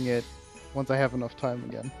start doing it once I have enough time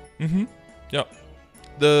again. Mm-hmm. Yeah.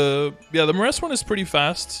 The Morass one is pretty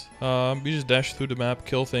fast. You just dash through the map,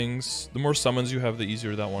 kill things. The more summons you have, the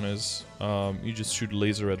easier that one is. You just shoot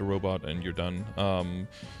laser at a robot and you're done.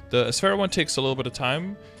 The Asphera one takes a little bit of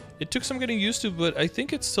time. It took some getting used to, but I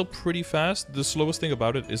think it's still pretty fast. The slowest thing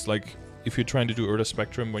about it is like if you're trying to do Urda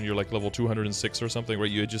Spectrum when you're like level 206 or something,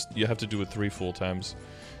 right? You have to do it 3 full times.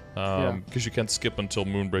 Because you can't skip until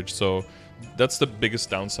Moonbridge, so that's the biggest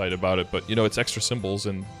downside about it. But you know, it's extra symbols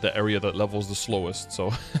in the area that levels the slowest,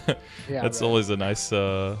 so that's always a nice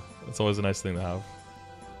thing to have.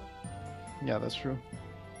 Yeah, that's true.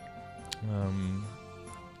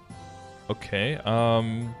 Okay.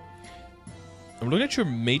 I'm looking at your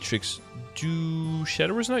matrix. Do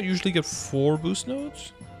Shadowers not usually get 4 boost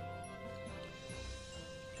nodes?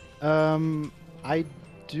 I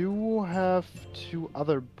do have 2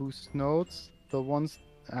 other boost nodes. The ones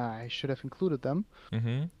I should have included them.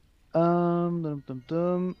 Mm-hmm.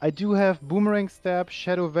 I do have Boomerang Stab,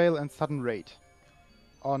 Shadow Veil, and Sudden Raid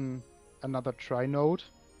on another try node.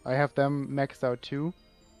 I have them maxed out too.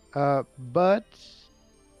 But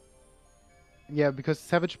yeah, because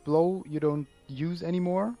Savage Blow you don't use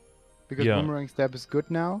anymore because Boomerang Stab is good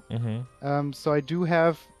now. So I do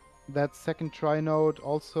have that second try node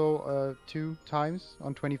also 2 times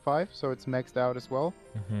on 25, so it's maxed out as well.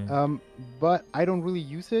 But I don't really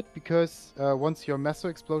use it because once your Meso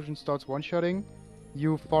Explosion starts one-shotting,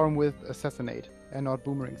 you farm with Assassinate and not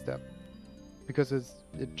Boomerang Stab because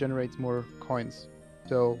it generates more coins.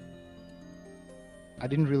 So I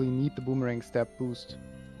didn't really need the Boomerang Stab boost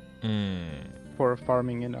for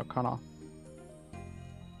farming in Arcana.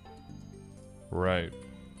 Right.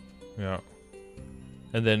 Yeah.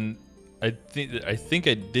 And then I think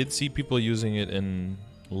I did see people using it in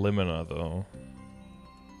Limina though.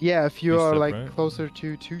 Yeah, if you are like right? closer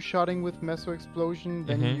to two-shotting with Meso Explosion,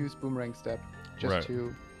 then you use Boomerang Step just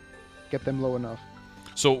to get them low enough.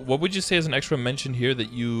 So what would you say as an extra mention here that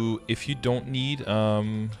if you don't need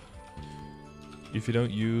if you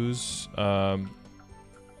don't use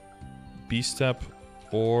B-Step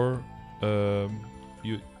or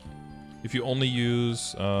if you only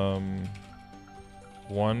use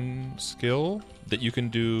one skill that you can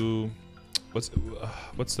do, what's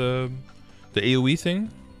the AoE thing?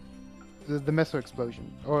 The Meso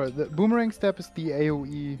Explosion, or the Boomerang Step is the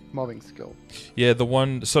AoE mobbing skill. Yeah, the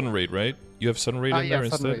one Sudden Raid, right? You have Sudden Raid in there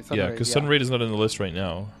instead. Yeah, because Sudden Raid is not in the list right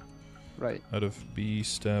now. Right. Out of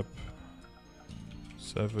B-Step,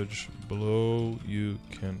 Savage Blow, you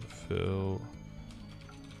can fill.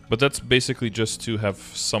 But that's basically just to have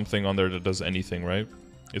something on there that does anything, right?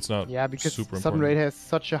 It's not because super Sudden important. Raid has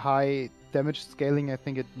such a high damage scaling, I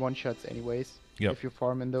think it one-shots anyways if you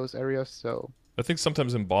farm in those areas, so... I think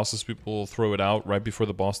sometimes in bosses people throw it out right before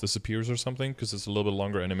the boss disappears or something, because it's a little bit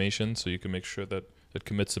longer animation, so you can make sure that it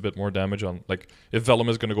commits a bit more damage on... Like, if Vellum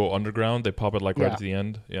is going to go underground, they pop it like right at the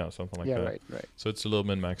end. Yeah, something like that. Yeah, right. So it's a little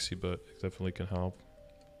min-maxy, but it definitely can help.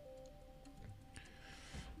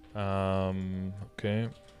 Okay.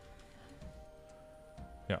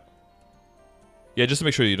 Yeah, just to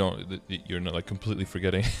make sure you're not like completely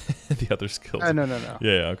forgetting the other skills. No.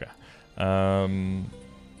 Yeah, okay. And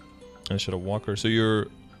Shadow Walker. So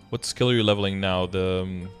what skill are you leveling now?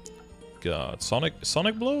 The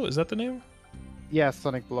Sonic Blow? Is that the name? Yeah,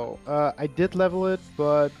 Sonic Blow. I did level it,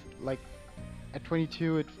 but like at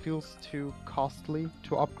 22 it feels too costly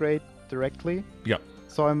to upgrade directly. Yeah.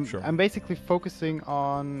 So I'm basically focusing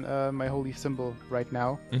on my holy symbol right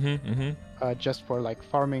now. Just for like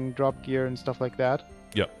farming drop gear and stuff like that.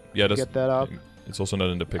 Yeah. Get that up. It's also not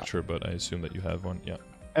in the picture, but I assume that you have one. Yeah.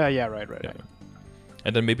 Right.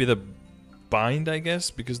 And then maybe the bind, I guess,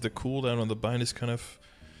 because the cooldown on the bind is kind of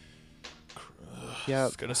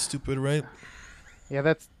it's kind of stupid, right? Yeah,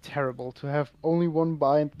 that's terrible to have only one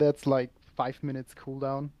bind that's like 5 minutes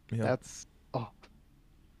cooldown. Yeah. That's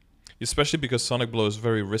especially because Sonic Blow is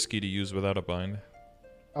very risky to use without a bind.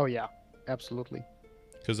 Oh yeah, absolutely.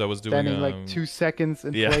 Because I was doing standing like 2 seconds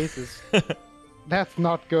in places. That's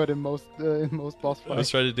not good in most boss fights. I was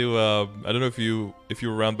trying to do I don't know if you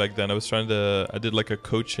were around back then. I did like a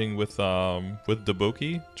coaching with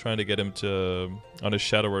Deboki, trying to get him to on his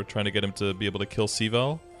Shadower, trying to get him to be able to kill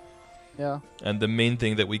Seaval. Yeah. And the main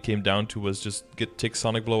thing that we came down to was just take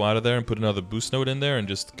Sonic Blow out of there and put another boost node in there and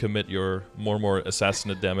just commit your more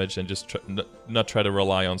assassinate damage and just not try to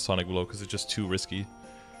rely on Sonic Blow because it's just too risky.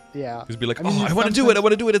 Yeah. Because be like, I want to do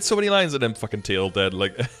it. It's so many lines, and then fucking tail dead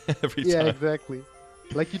like every time. Yeah, exactly.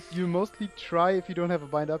 Like you mostly try, if you don't have a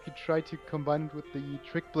bind up, you try to combine it with the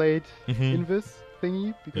Trick Blade Invis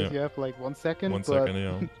thingy because you have like 1 second. 1 second,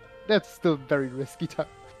 yeah. That's still very risky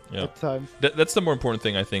at times. That's the more important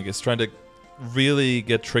thing, I think, is trying to really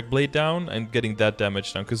get Trick Blade down and getting that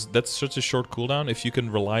damage down, because that's such a short cooldown. If you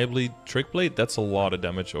can reliably Trick Blade, that's a lot of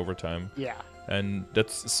damage over time. Yeah. And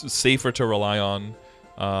that's safer to rely on.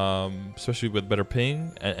 Especially with better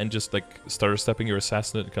ping and just like starter stepping your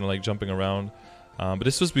assassinate, kind of like jumping around. But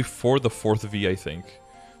this was before the 4th V, I think.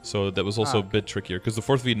 So that was also a bit trickier. Because the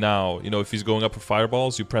 4th V now, if he's going up for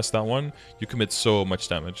fireballs, you press that one, you commit so much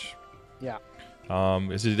damage. Yeah. So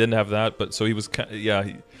he didn't have that, but so he was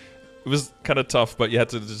it was kind of tough, but you had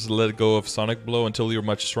to just let go of Sonic Blow until you're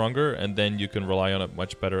much stronger, and then you can rely on it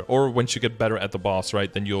much better. Or once you get better at the boss,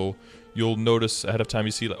 right, then you'll notice ahead of time,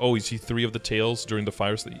 you see like, you see 3 of the tails during the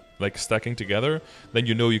fires like stacking together, then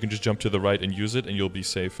you can just jump to the right and use it, and you'll be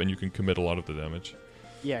safe, and you can commit a lot of the damage.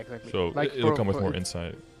 Yeah, exactly. So like it'll come with more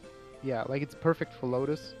insight. Yeah, like it's perfect for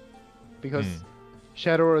Lotus, because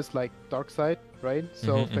Shadow is like Dark Side, right?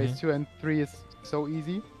 So phase 2 and 3 is so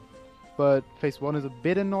easy. but phase 1 is a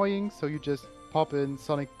bit annoying, so you just pop in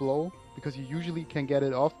Sonic Blow, because you usually can get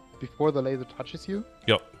it off before the laser touches you.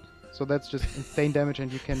 Yep. So that's just insane damage,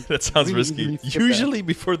 and you can. That sounds really risky. Usually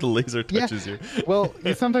before the laser touches you. Well,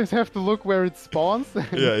 you sometimes have to look where it spawns and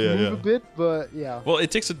move a bit, but yeah. Well,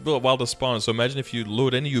 it takes a while to spawn, so imagine if you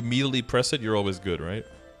load in, you immediately press it, you're always good, right?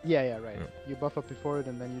 Yeah, right. Yeah. You buff up before it,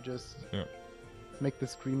 and then you just make the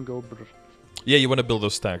screen go brr. Yeah, you want to build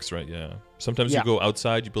those stacks, right? Yeah. Sometimes you go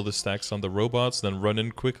outside, you build the stacks on the robots, then run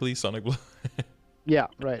in quickly, Sonic Blow. Yeah,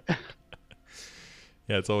 right.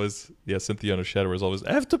 Yeah, it's always Cynthia on a Shadow is always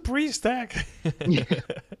I have to pre-stack. Yeah,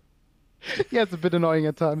 it's a bit annoying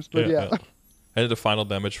at times, but yeah. And the final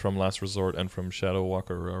damage from Last Resort and from Shadow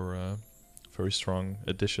Walker are very strong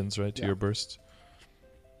additions, right, to your burst.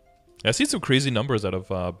 I see some crazy numbers out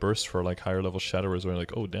of burst for like higher level Shadowers where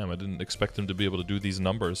like, oh damn, I didn't expect them to be able to do these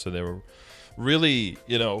numbers, so they were really,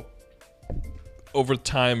 over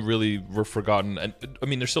time really were forgotten. And I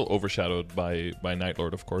mean, they're still overshadowed by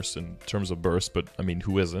Nightlord, of course, in terms of burst, but I mean,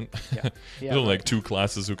 who isn't? There's only like 2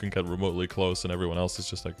 classes who can get remotely close, and everyone else is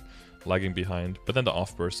just like lagging behind. But then the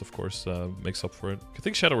off burst, of course, makes up for it. I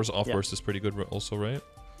think Shadow's off burst is pretty good also, right?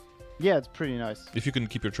 Yeah, it's pretty nice. If you can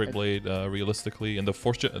keep your Trick Blade realistically, and the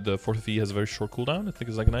fourth V has a very short cooldown. I think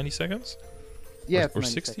it's like 90 seconds. Yeah, or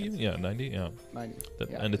 60? seconds. Yeah, 90. Yeah, 90.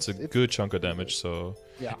 And it's a good chunk of damage. So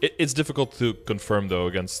yeah, it's difficult to confirm though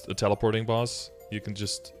against a teleporting boss. You can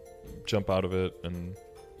just jump out of it, and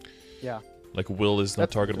like Will is not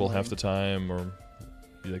targetable half the time, or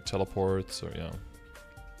he like teleports, or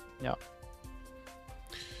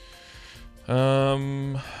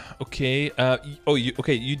Okay.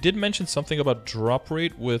 You did mention something about drop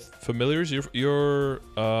rate with familiars. Have you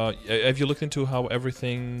looked into how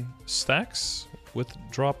everything stacks with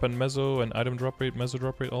drop and meso and item drop rate, meso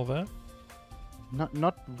drop rate, all that?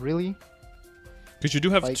 Not really. Because you do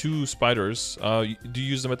have 2 spiders. Do you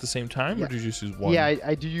use them at the same time, or do you just use one? Yeah,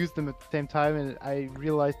 I do use them at the same time, and I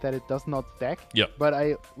realized that it does not stack. Yeah. But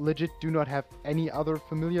I legit do not have any other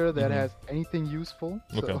familiar that has anything useful.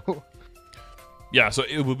 Okay. So. Yeah, so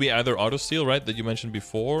it would be either auto steal, right, that you mentioned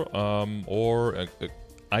before, or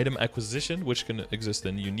item acquisition, which can exist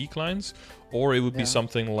in unique lines, or it would be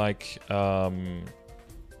something like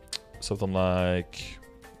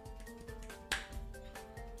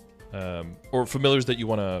or familiars that you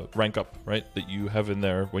want to rank up, right? That you have in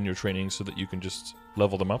there when you're training, so that you can just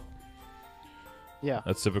level them up. Yeah.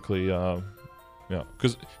 That's typically,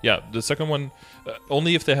 because the second one,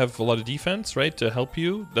 only if they have a lot of defense, right, to help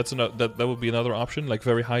you. That would be another option, like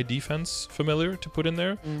very high defense familiar to put in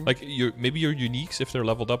there. Like maybe your uniques, if they're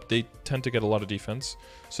leveled up, they tend to get a lot of defense,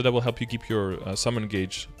 so that will help you keep your summon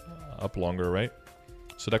gauge up longer, right?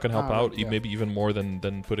 So that can help out maybe even more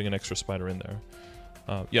than putting an extra spider in there.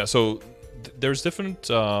 So there's different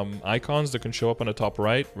icons that can show up on the top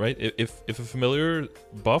right? If a familiar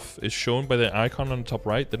buff is shown by the icon on the top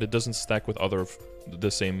right, then it doesn't stack with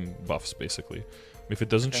the same buffs, basically. If it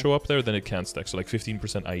doesn't show up there, then it can't stack. So like 15%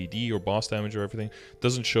 IED or boss damage or everything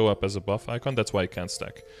doesn't show up as a buff icon. That's why it can't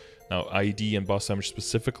stack. Now, IED and boss damage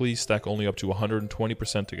specifically stack only up to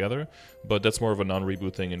 120% together, but that's more of a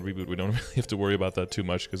non-reboot thing. In Reboot, we don't really have to worry about that too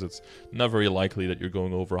much, because it's not very likely that you're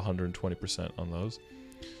going over 120% on those.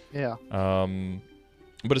 Yeah.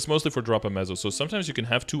 But it's mostly for drop and meso. So sometimes you can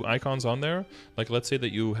have 2 icons on there. Like let's say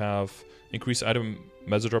that you have increased item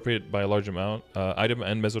meso drop rate by a large amount, item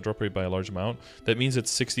and meso drop rate by a large amount. That means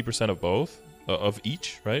it's 60% of both, of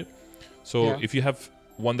each, right? So if you have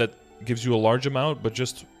one that gives you a large amount, but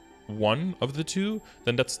just one of the 2,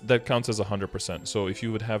 then that counts as 100%. So if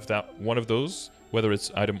you would have that one of those, whether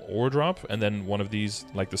it's item or drop, and then one of these,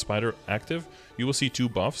 like the spider, active, you will see 2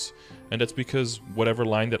 buffs. And that's because whatever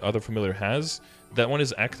line that other familiar has, that one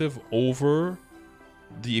is active over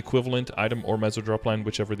the equivalent item or meso drop line,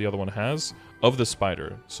 whichever the other one has, of the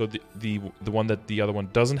spider. So the one that the other one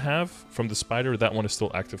doesn't have from the spider, that one is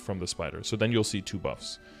still active from the spider. So then you'll see 2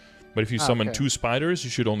 buffs. But if you summon 2 spiders, you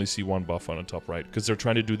should only see 1 buff on the top right, because they're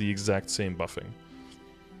trying to do the exact same buffing.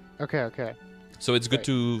 Okay. So it's good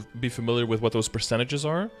to be familiar with what those percentages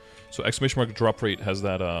are. So ! drop rate has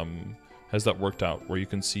that worked out, where you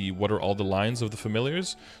can see what are all the lines of the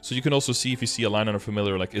familiars. So you can also see if you see a line on a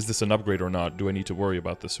familiar, like, is this an upgrade or not? Do I need to worry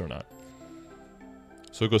about this or not?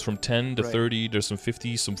 So it goes from 10 to 30. There's some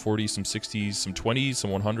 50s, some 40s, some 60s, some 20s,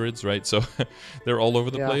 some 100s, right? So they're all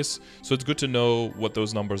over the place. So it's good to know what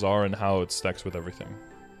those numbers are and how it stacks with everything.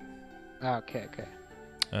 Okay.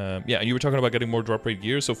 And you were talking about getting more drop rate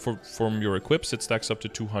gear. So from your equips, it stacks up to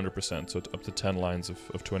 200%. So up to 10 lines of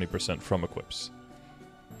 20% from equips.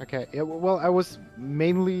 Okay. Yeah, well, I was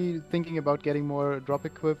mainly thinking about getting more drop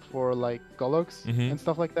equip for like Golox and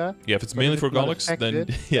stuff like that. Yeah, if it's But mainly if for it's not Golox, then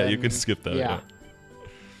affected, yeah, you then can skip that. Yeah.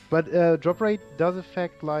 But drop rate does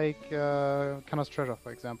affect like Kana's Treasure,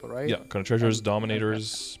 for example, right? Yeah, kind of treasures, And,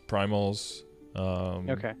 dominators, primals,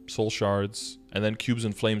 soul shards, and then cubes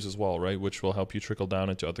and flames as well, right? Which will help you trickle down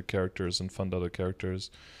into other characters and fund other characters.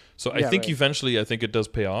 So I think eventually, I think it does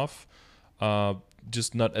pay off.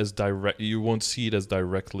 Just not as direct. You won't see it as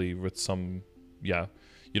directly with some, yeah.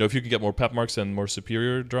 You know, if you can get more pep marks and more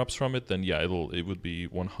superior drops from it, then yeah, it would be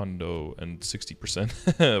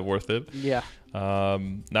 160% worth it. Yeah.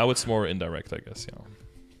 Now it's more indirect, I guess. Yeah.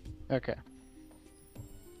 Okay.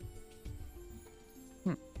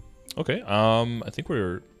 Okay. I think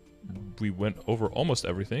we went over almost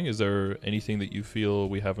everything. Is there anything that you feel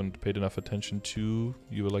we haven't paid enough attention to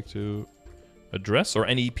you would like to address, or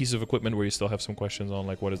any piece of equipment where you still have some questions on,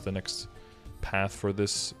 like what is the next path for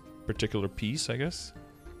this particular piece, I guess?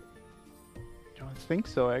 I don't think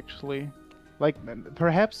so, actually. Like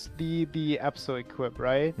perhaps the Abso equip,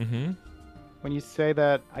 right? Mm-hmm. When you say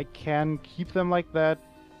that I can keep them like that,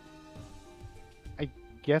 I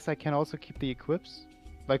guess I can also keep the equips.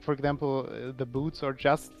 Like for example, the boots are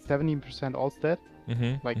just 17% all stat.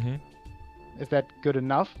 Mm-hmm. Like, is that good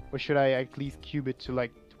enough, or should I at least cube it to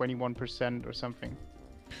like 21% or something?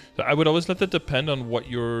 So I would always let that depend on what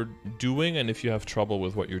you're doing and if you have trouble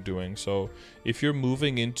with what you're doing. So if you're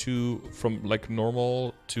moving from like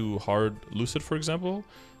normal to hard Lucid, for example,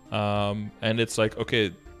 and it's like,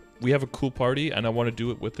 okay, we have a cool party and I want to do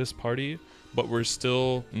it with this party, but we're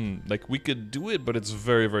still like we could do it, but it's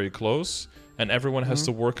very, very close, and everyone has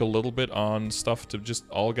to work a little bit on stuff to just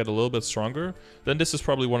all get a little bit stronger, then this is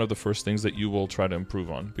probably one of the first things that you will try to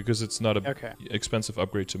improve on, because it's not a expensive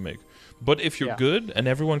upgrade to make. But if you're good and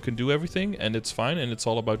everyone can do everything and it's fine and it's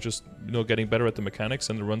all about just, you know, getting better at the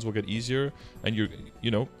mechanics and the runs will get easier and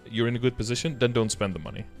you're in a good position, then don't spend the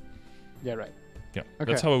money. Yeah, right. Yeah,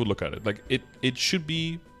 that's how I would look at it. Like it should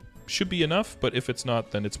be enough, but if it's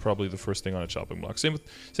not, then it's probably the first thing on a chopping block. Same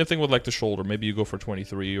thing with like the shoulder. Maybe you go for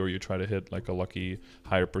 23, or you try to hit like a lucky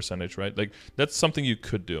higher percentage, right? Like that's something you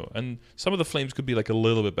could do. And some of the flames could be like a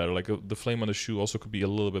little bit better. Like the flame on the shoe also could be a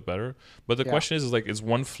little bit better. But the question is like, is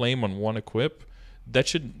one flame on one equip? That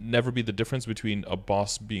should never be the difference between a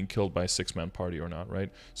boss being killed by a 6-man party or not,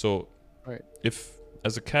 right? So if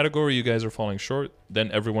as a category you guys are falling short,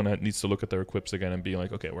 then everyone needs to look at their equips again and be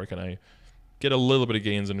like, okay, where can I get a little bit of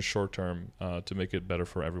gains in the short term to make it better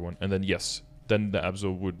for everyone? And then then the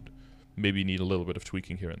Abso would maybe need a little bit of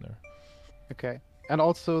tweaking here and there. Okay. And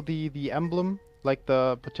also the emblem, like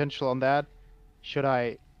the potential on that, should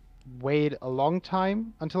I wait a long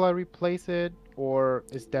time until I replace it, or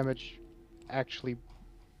is damage actually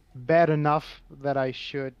bad enough that I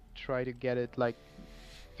should try to get it like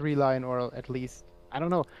 3-line, or at least, I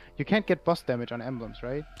don't know. You can't get boss damage on emblems,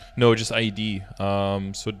 right? No, just ID.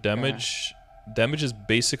 So damage is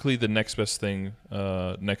basically the next best thing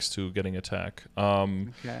next to getting attack.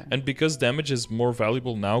 And because damage is more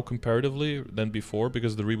valuable now comparatively than before,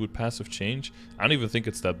 because the reboot passive change, I don't even think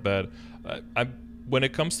it's that bad. When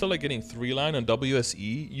it comes to like getting 3-line on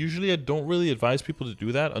WSE, usually I don't really advise people to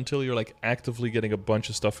do that until you're like actively getting a bunch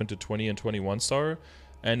of stuff into 20 and 21 star.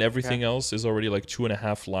 And everything else is already like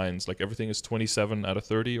 2.5 lines. Like everything is 27 out of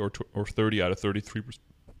 30 or 30 out of 33%.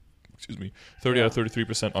 Excuse me, 30 out of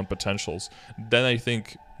 33% on potentials. Then I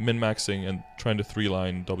think min-maxing and trying to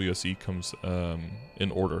 3-line WSE comes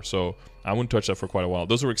in order. So I wouldn't touch that for quite a while.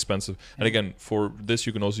 Those are expensive. And again, for this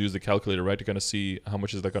you can also use the calculator, right, to kind of see how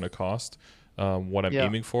much is that going to cost, what I'm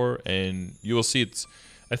aiming for. And you will see it's,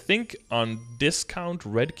 I think on discount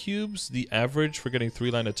red cubes, the average for getting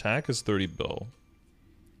 3-line attack is 30 bill.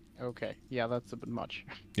 Okay, yeah, that's a bit much.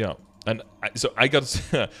 Yeah, and so I got,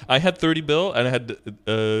 I had 30 bill and I had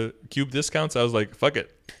cube discounts. I was like, fuck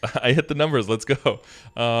it, I hit the numbers, let's go.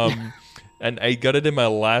 And I got it in my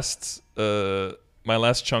last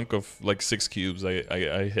chunk of like 6 cubes.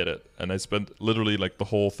 I hit it, and I spent literally like the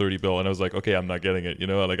whole 30 bill, and I was like, okay, I'm not getting it. You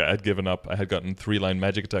know, like I had given up. I had gotten 3-line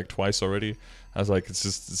magic attack twice already. I was like,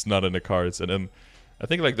 it's not in the cards. And then I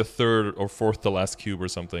think like the 3rd or 4th to last cube or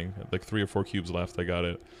something, like 3 or 4 cubes left, I got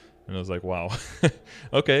it. And I was like, wow.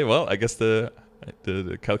 Okay, well, I guess the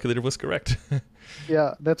calculator was correct.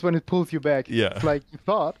 Yeah, that's when it pulls you back. Yeah. It's like you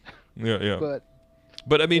thought. Yeah.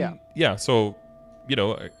 But I mean, so, you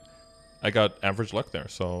know, I got average luck there.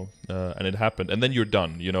 So, and it happened. And then you're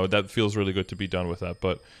done. You know, that feels really good to be done with that.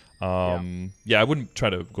 But, I wouldn't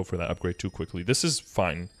try to go for that upgrade too quickly. This is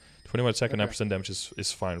fine. 20 attack and 9% damage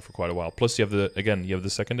is fine for quite a while. Plus you have the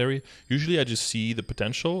secondary. Usually I just see the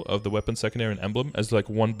potential of the weapon secondary and emblem as like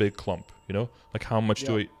one big clump, you know? Like how much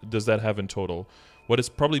does that have in total? What is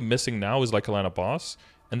probably missing now is like Alana boss,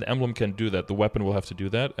 and the emblem can do that. The weapon will have to do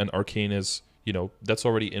that, and arcane is, you know, that's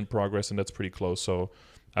already in progress and that's pretty close. So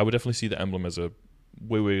I would definitely see the emblem as a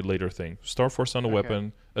way later thing. Star Force on the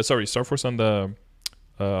weapon. Star Force on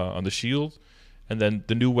the shield, and then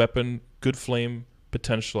the new weapon, good flame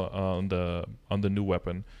potential on the new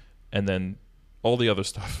weapon, and then all the other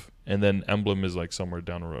stuff, and then emblem is like somewhere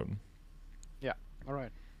down the road. Yeah. All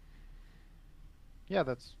right. Yeah,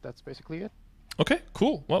 that's basically it. Okay,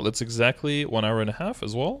 cool. Well, that's exactly 1 hour and a half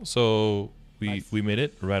as well. So we made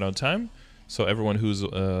it right on time. So everyone who's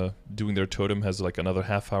doing their totem has like another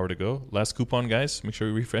half hour to go. Last coupon, guys. Make sure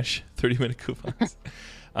you refresh. 30-minute coupons.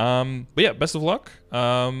 But yeah, best of luck.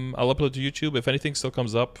 I'll upload to YouTube. If anything still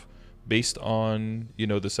comes up based on, you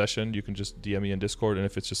know, the session, you can just DM me in Discord. And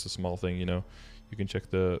if it's just a small thing, you know, you can check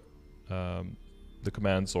the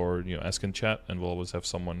commands or, you know, ask in chat, and we'll always have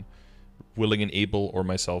someone willing and able, or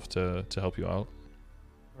myself, to help you out.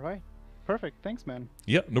 All right. Perfect. Thanks, man.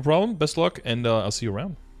 Yeah, no problem. Best luck, and I'll see you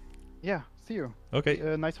around. Yeah, see you.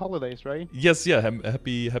 Okay. Nice holidays, right? Yes, yeah.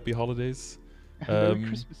 Happy holidays. Merry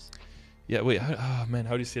Christmas. Yeah, wait. How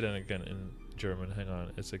do you say that again in German? Hang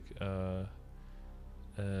on. It's like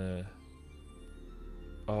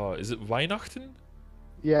is it Weihnachten?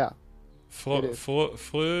 Yeah.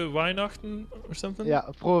 Frohe Weihnachten or something? Yeah,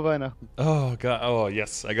 frohe Weihnachten. Oh god. Oh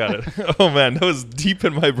yes, I got it. Oh man, that was deep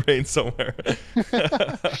in my brain somewhere.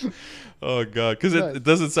 Oh god, because it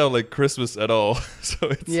doesn't sound like Christmas at all. So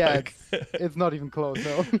it's like it's not even close.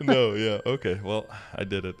 No. No. Yeah. Okay. Well, I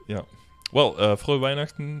did it. Yeah. Well, frohe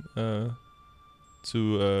Weihnachten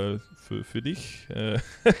für dich.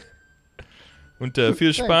 Und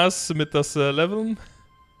viel Spaß mit das Leveln.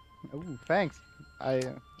 Oh, thanks.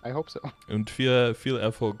 I hope so. Und viel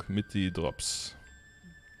Erfolg mit die Drops.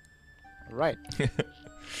 Right. All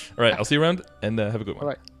right, I'll see you around, and have a good one.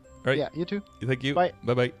 All right. Yeah, you too. Thank you. Bye.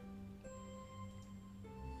 Bye-bye.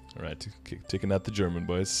 All right, taking out the German,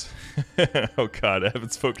 boys. Oh, God, I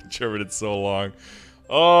haven't spoken German in so long.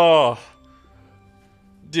 Oh,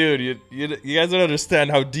 dude, you guys don't understand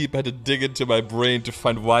how deep I had to dig into my brain to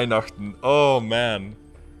find Weihnachten. Oh, man.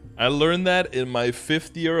 I learned that in my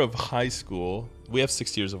 5th year of high school. We have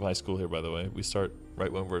 6 years of high school here, by the way. We start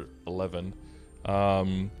right when we're 11.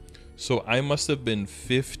 So I must have been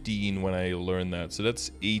 15 when I learned that. So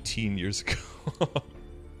that's 18 years ago.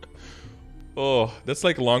 Oh, that's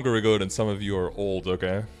like longer ago than some of you are old,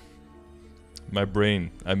 okay? My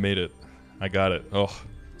brain, I made it. I got it. Oh,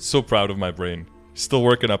 so proud of my brain. Still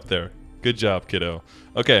working up there. Good job, kiddo.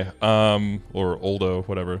 Okay, or oldo,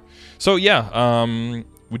 whatever. So yeah,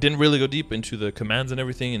 we didn't really go deep into the commands and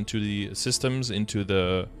everything, into the systems, into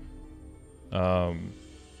the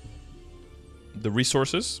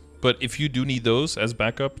resources. But if you do need those as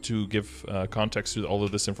backup to give context to all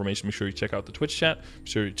of this information, make sure you check out the Twitch chat. Make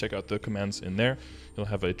sure you check out the commands in there. You'll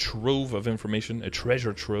have a trove of information, a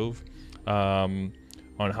treasure trove, on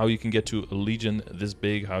how you can get to a legion this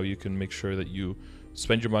big, how you can make sure that you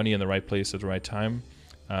spend your money in the right place at the right time.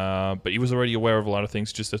 But he was already aware of a lot of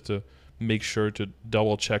things, just have to make sure to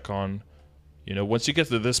double check on, you know, once you get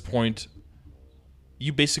to this point,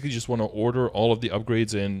 you basically just want to order all of the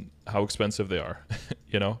upgrades and how expensive they are,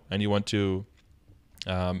 you know, and you want to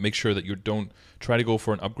make sure that you don't try to go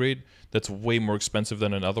for an upgrade that's way more expensive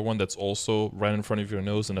than another one that's also right in front of your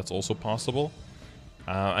nose and that's also possible.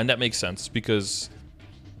 And that makes sense because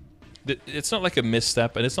it's not like a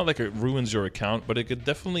misstep and it's not like it ruins your account, but it could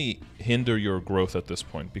definitely hinder your growth at this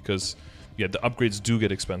point because yeah, the upgrades do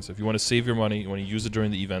get expensive. You want to save your money, you want to use it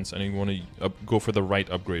during the events, and you want to go for the right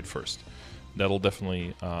upgrade first. That'll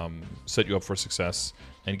definitely set you up for success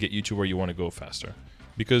and get you to where you want to go faster.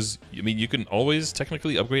 Because, I mean, you can always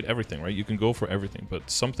technically upgrade everything, right? You can go for everything, but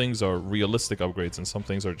some things are realistic upgrades and some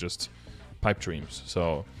things are just pipe dreams.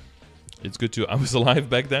 So it's good to... I was alive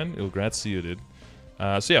back then. Congrats to you, dude.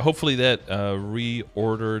 So yeah, hopefully that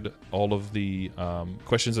reordered all of the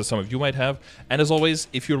questions that some of you might have. And as always,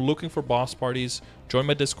 if you're looking for boss parties, join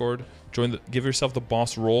my Discord, give yourself the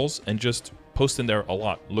boss roles, and just post in there a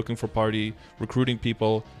lot. Looking for party, recruiting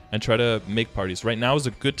people, and try to make parties. Right now is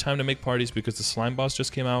a good time to make parties because the slime boss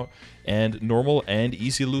just came out, and normal and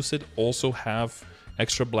easy Lucid also have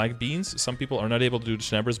extra black beans. Some people are not able to do the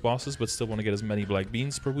Schnaber's bosses, but still want to get as many black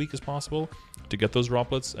beans per week as possible to get those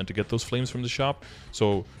droplets and to get those flames from the shop.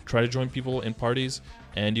 So try to join people in parties,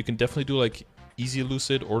 and you can definitely do like easy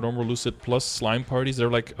Lucid or normal Lucid plus slime parties. They're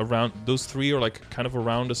like around, those three are like kind of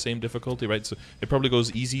around the same difficulty, right? So it probably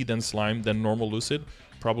goes easy, then slime, then normal Lucid,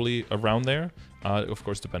 probably around there. Of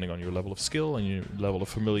course, depending on your level of skill and your level of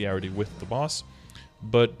familiarity with the boss.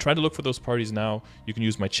 But try to look for those parties now. You can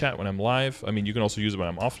use my chat when I'm live. I mean, you can also use it when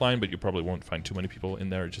I'm offline, but you probably won't find too many people in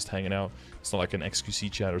there just hanging out. It's not like an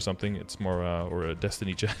XQC chat or something. It's more, or a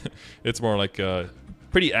Destiny chat. It's more like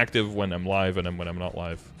pretty active when I'm live and when I'm not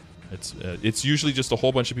live. It's usually just a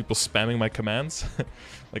whole bunch of people spamming my commands.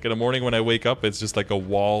 Like in the morning when I wake up, it's just like a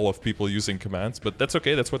wall of people using commands. But that's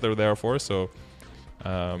okay. That's what they're there for. So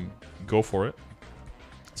go for it.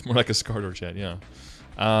 It's more like a Scardor chat, yeah.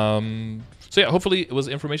 So yeah, hopefully it was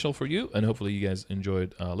informational for you, and hopefully you guys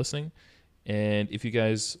enjoyed listening. And if you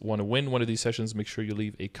guys want to win one of these sessions, make sure you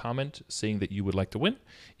leave a comment saying that you would like to win.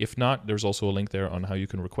 If not, there's also a link there on how you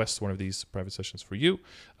can request one of these private sessions for you.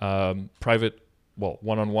 Private, well,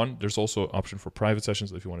 one-on-one. There's also an option for private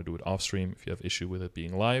sessions if you want to do it off stream, if you have issue with it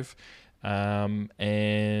being live.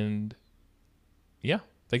 And yeah,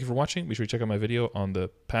 thank you for watching. Make sure you check out my video on the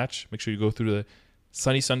patch. Make sure you go through the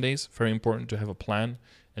Sunny Sundays. Very important to have a plan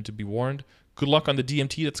and to be warned. Good luck on the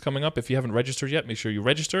DMT that's coming up. If you haven't registered yet, make sure you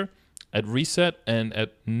register at reset and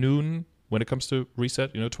at noon. When it comes to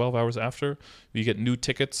reset, 12 hours after, you get new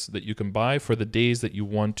tickets that you can buy for the days that you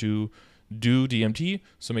want to do DMT.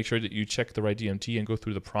 So make sure that you check the right DMT and go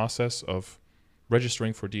through the process of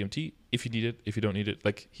registering for DMT if you need it. If you don't need it,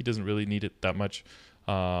 like he doesn't really need it that much.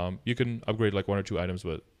 You can upgrade like 1 or 2 items,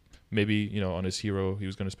 but maybe, on his hero, he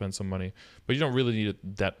was going to spend some money, but you don't really need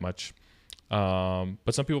it that much.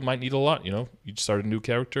 But some people might need a lot, you start a new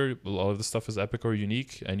character, a lot of the stuff is epic or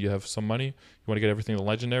unique, and you have some money, you want to get everything to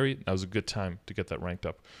legendary. That was a good time to get that ranked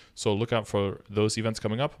up. So look out for those events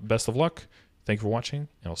coming up. Best of luck. Thank you for watching,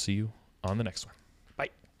 and I'll see you on the next one. Bye.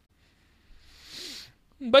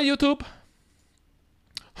 Bye, YouTube.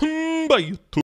 Bye, YouTube.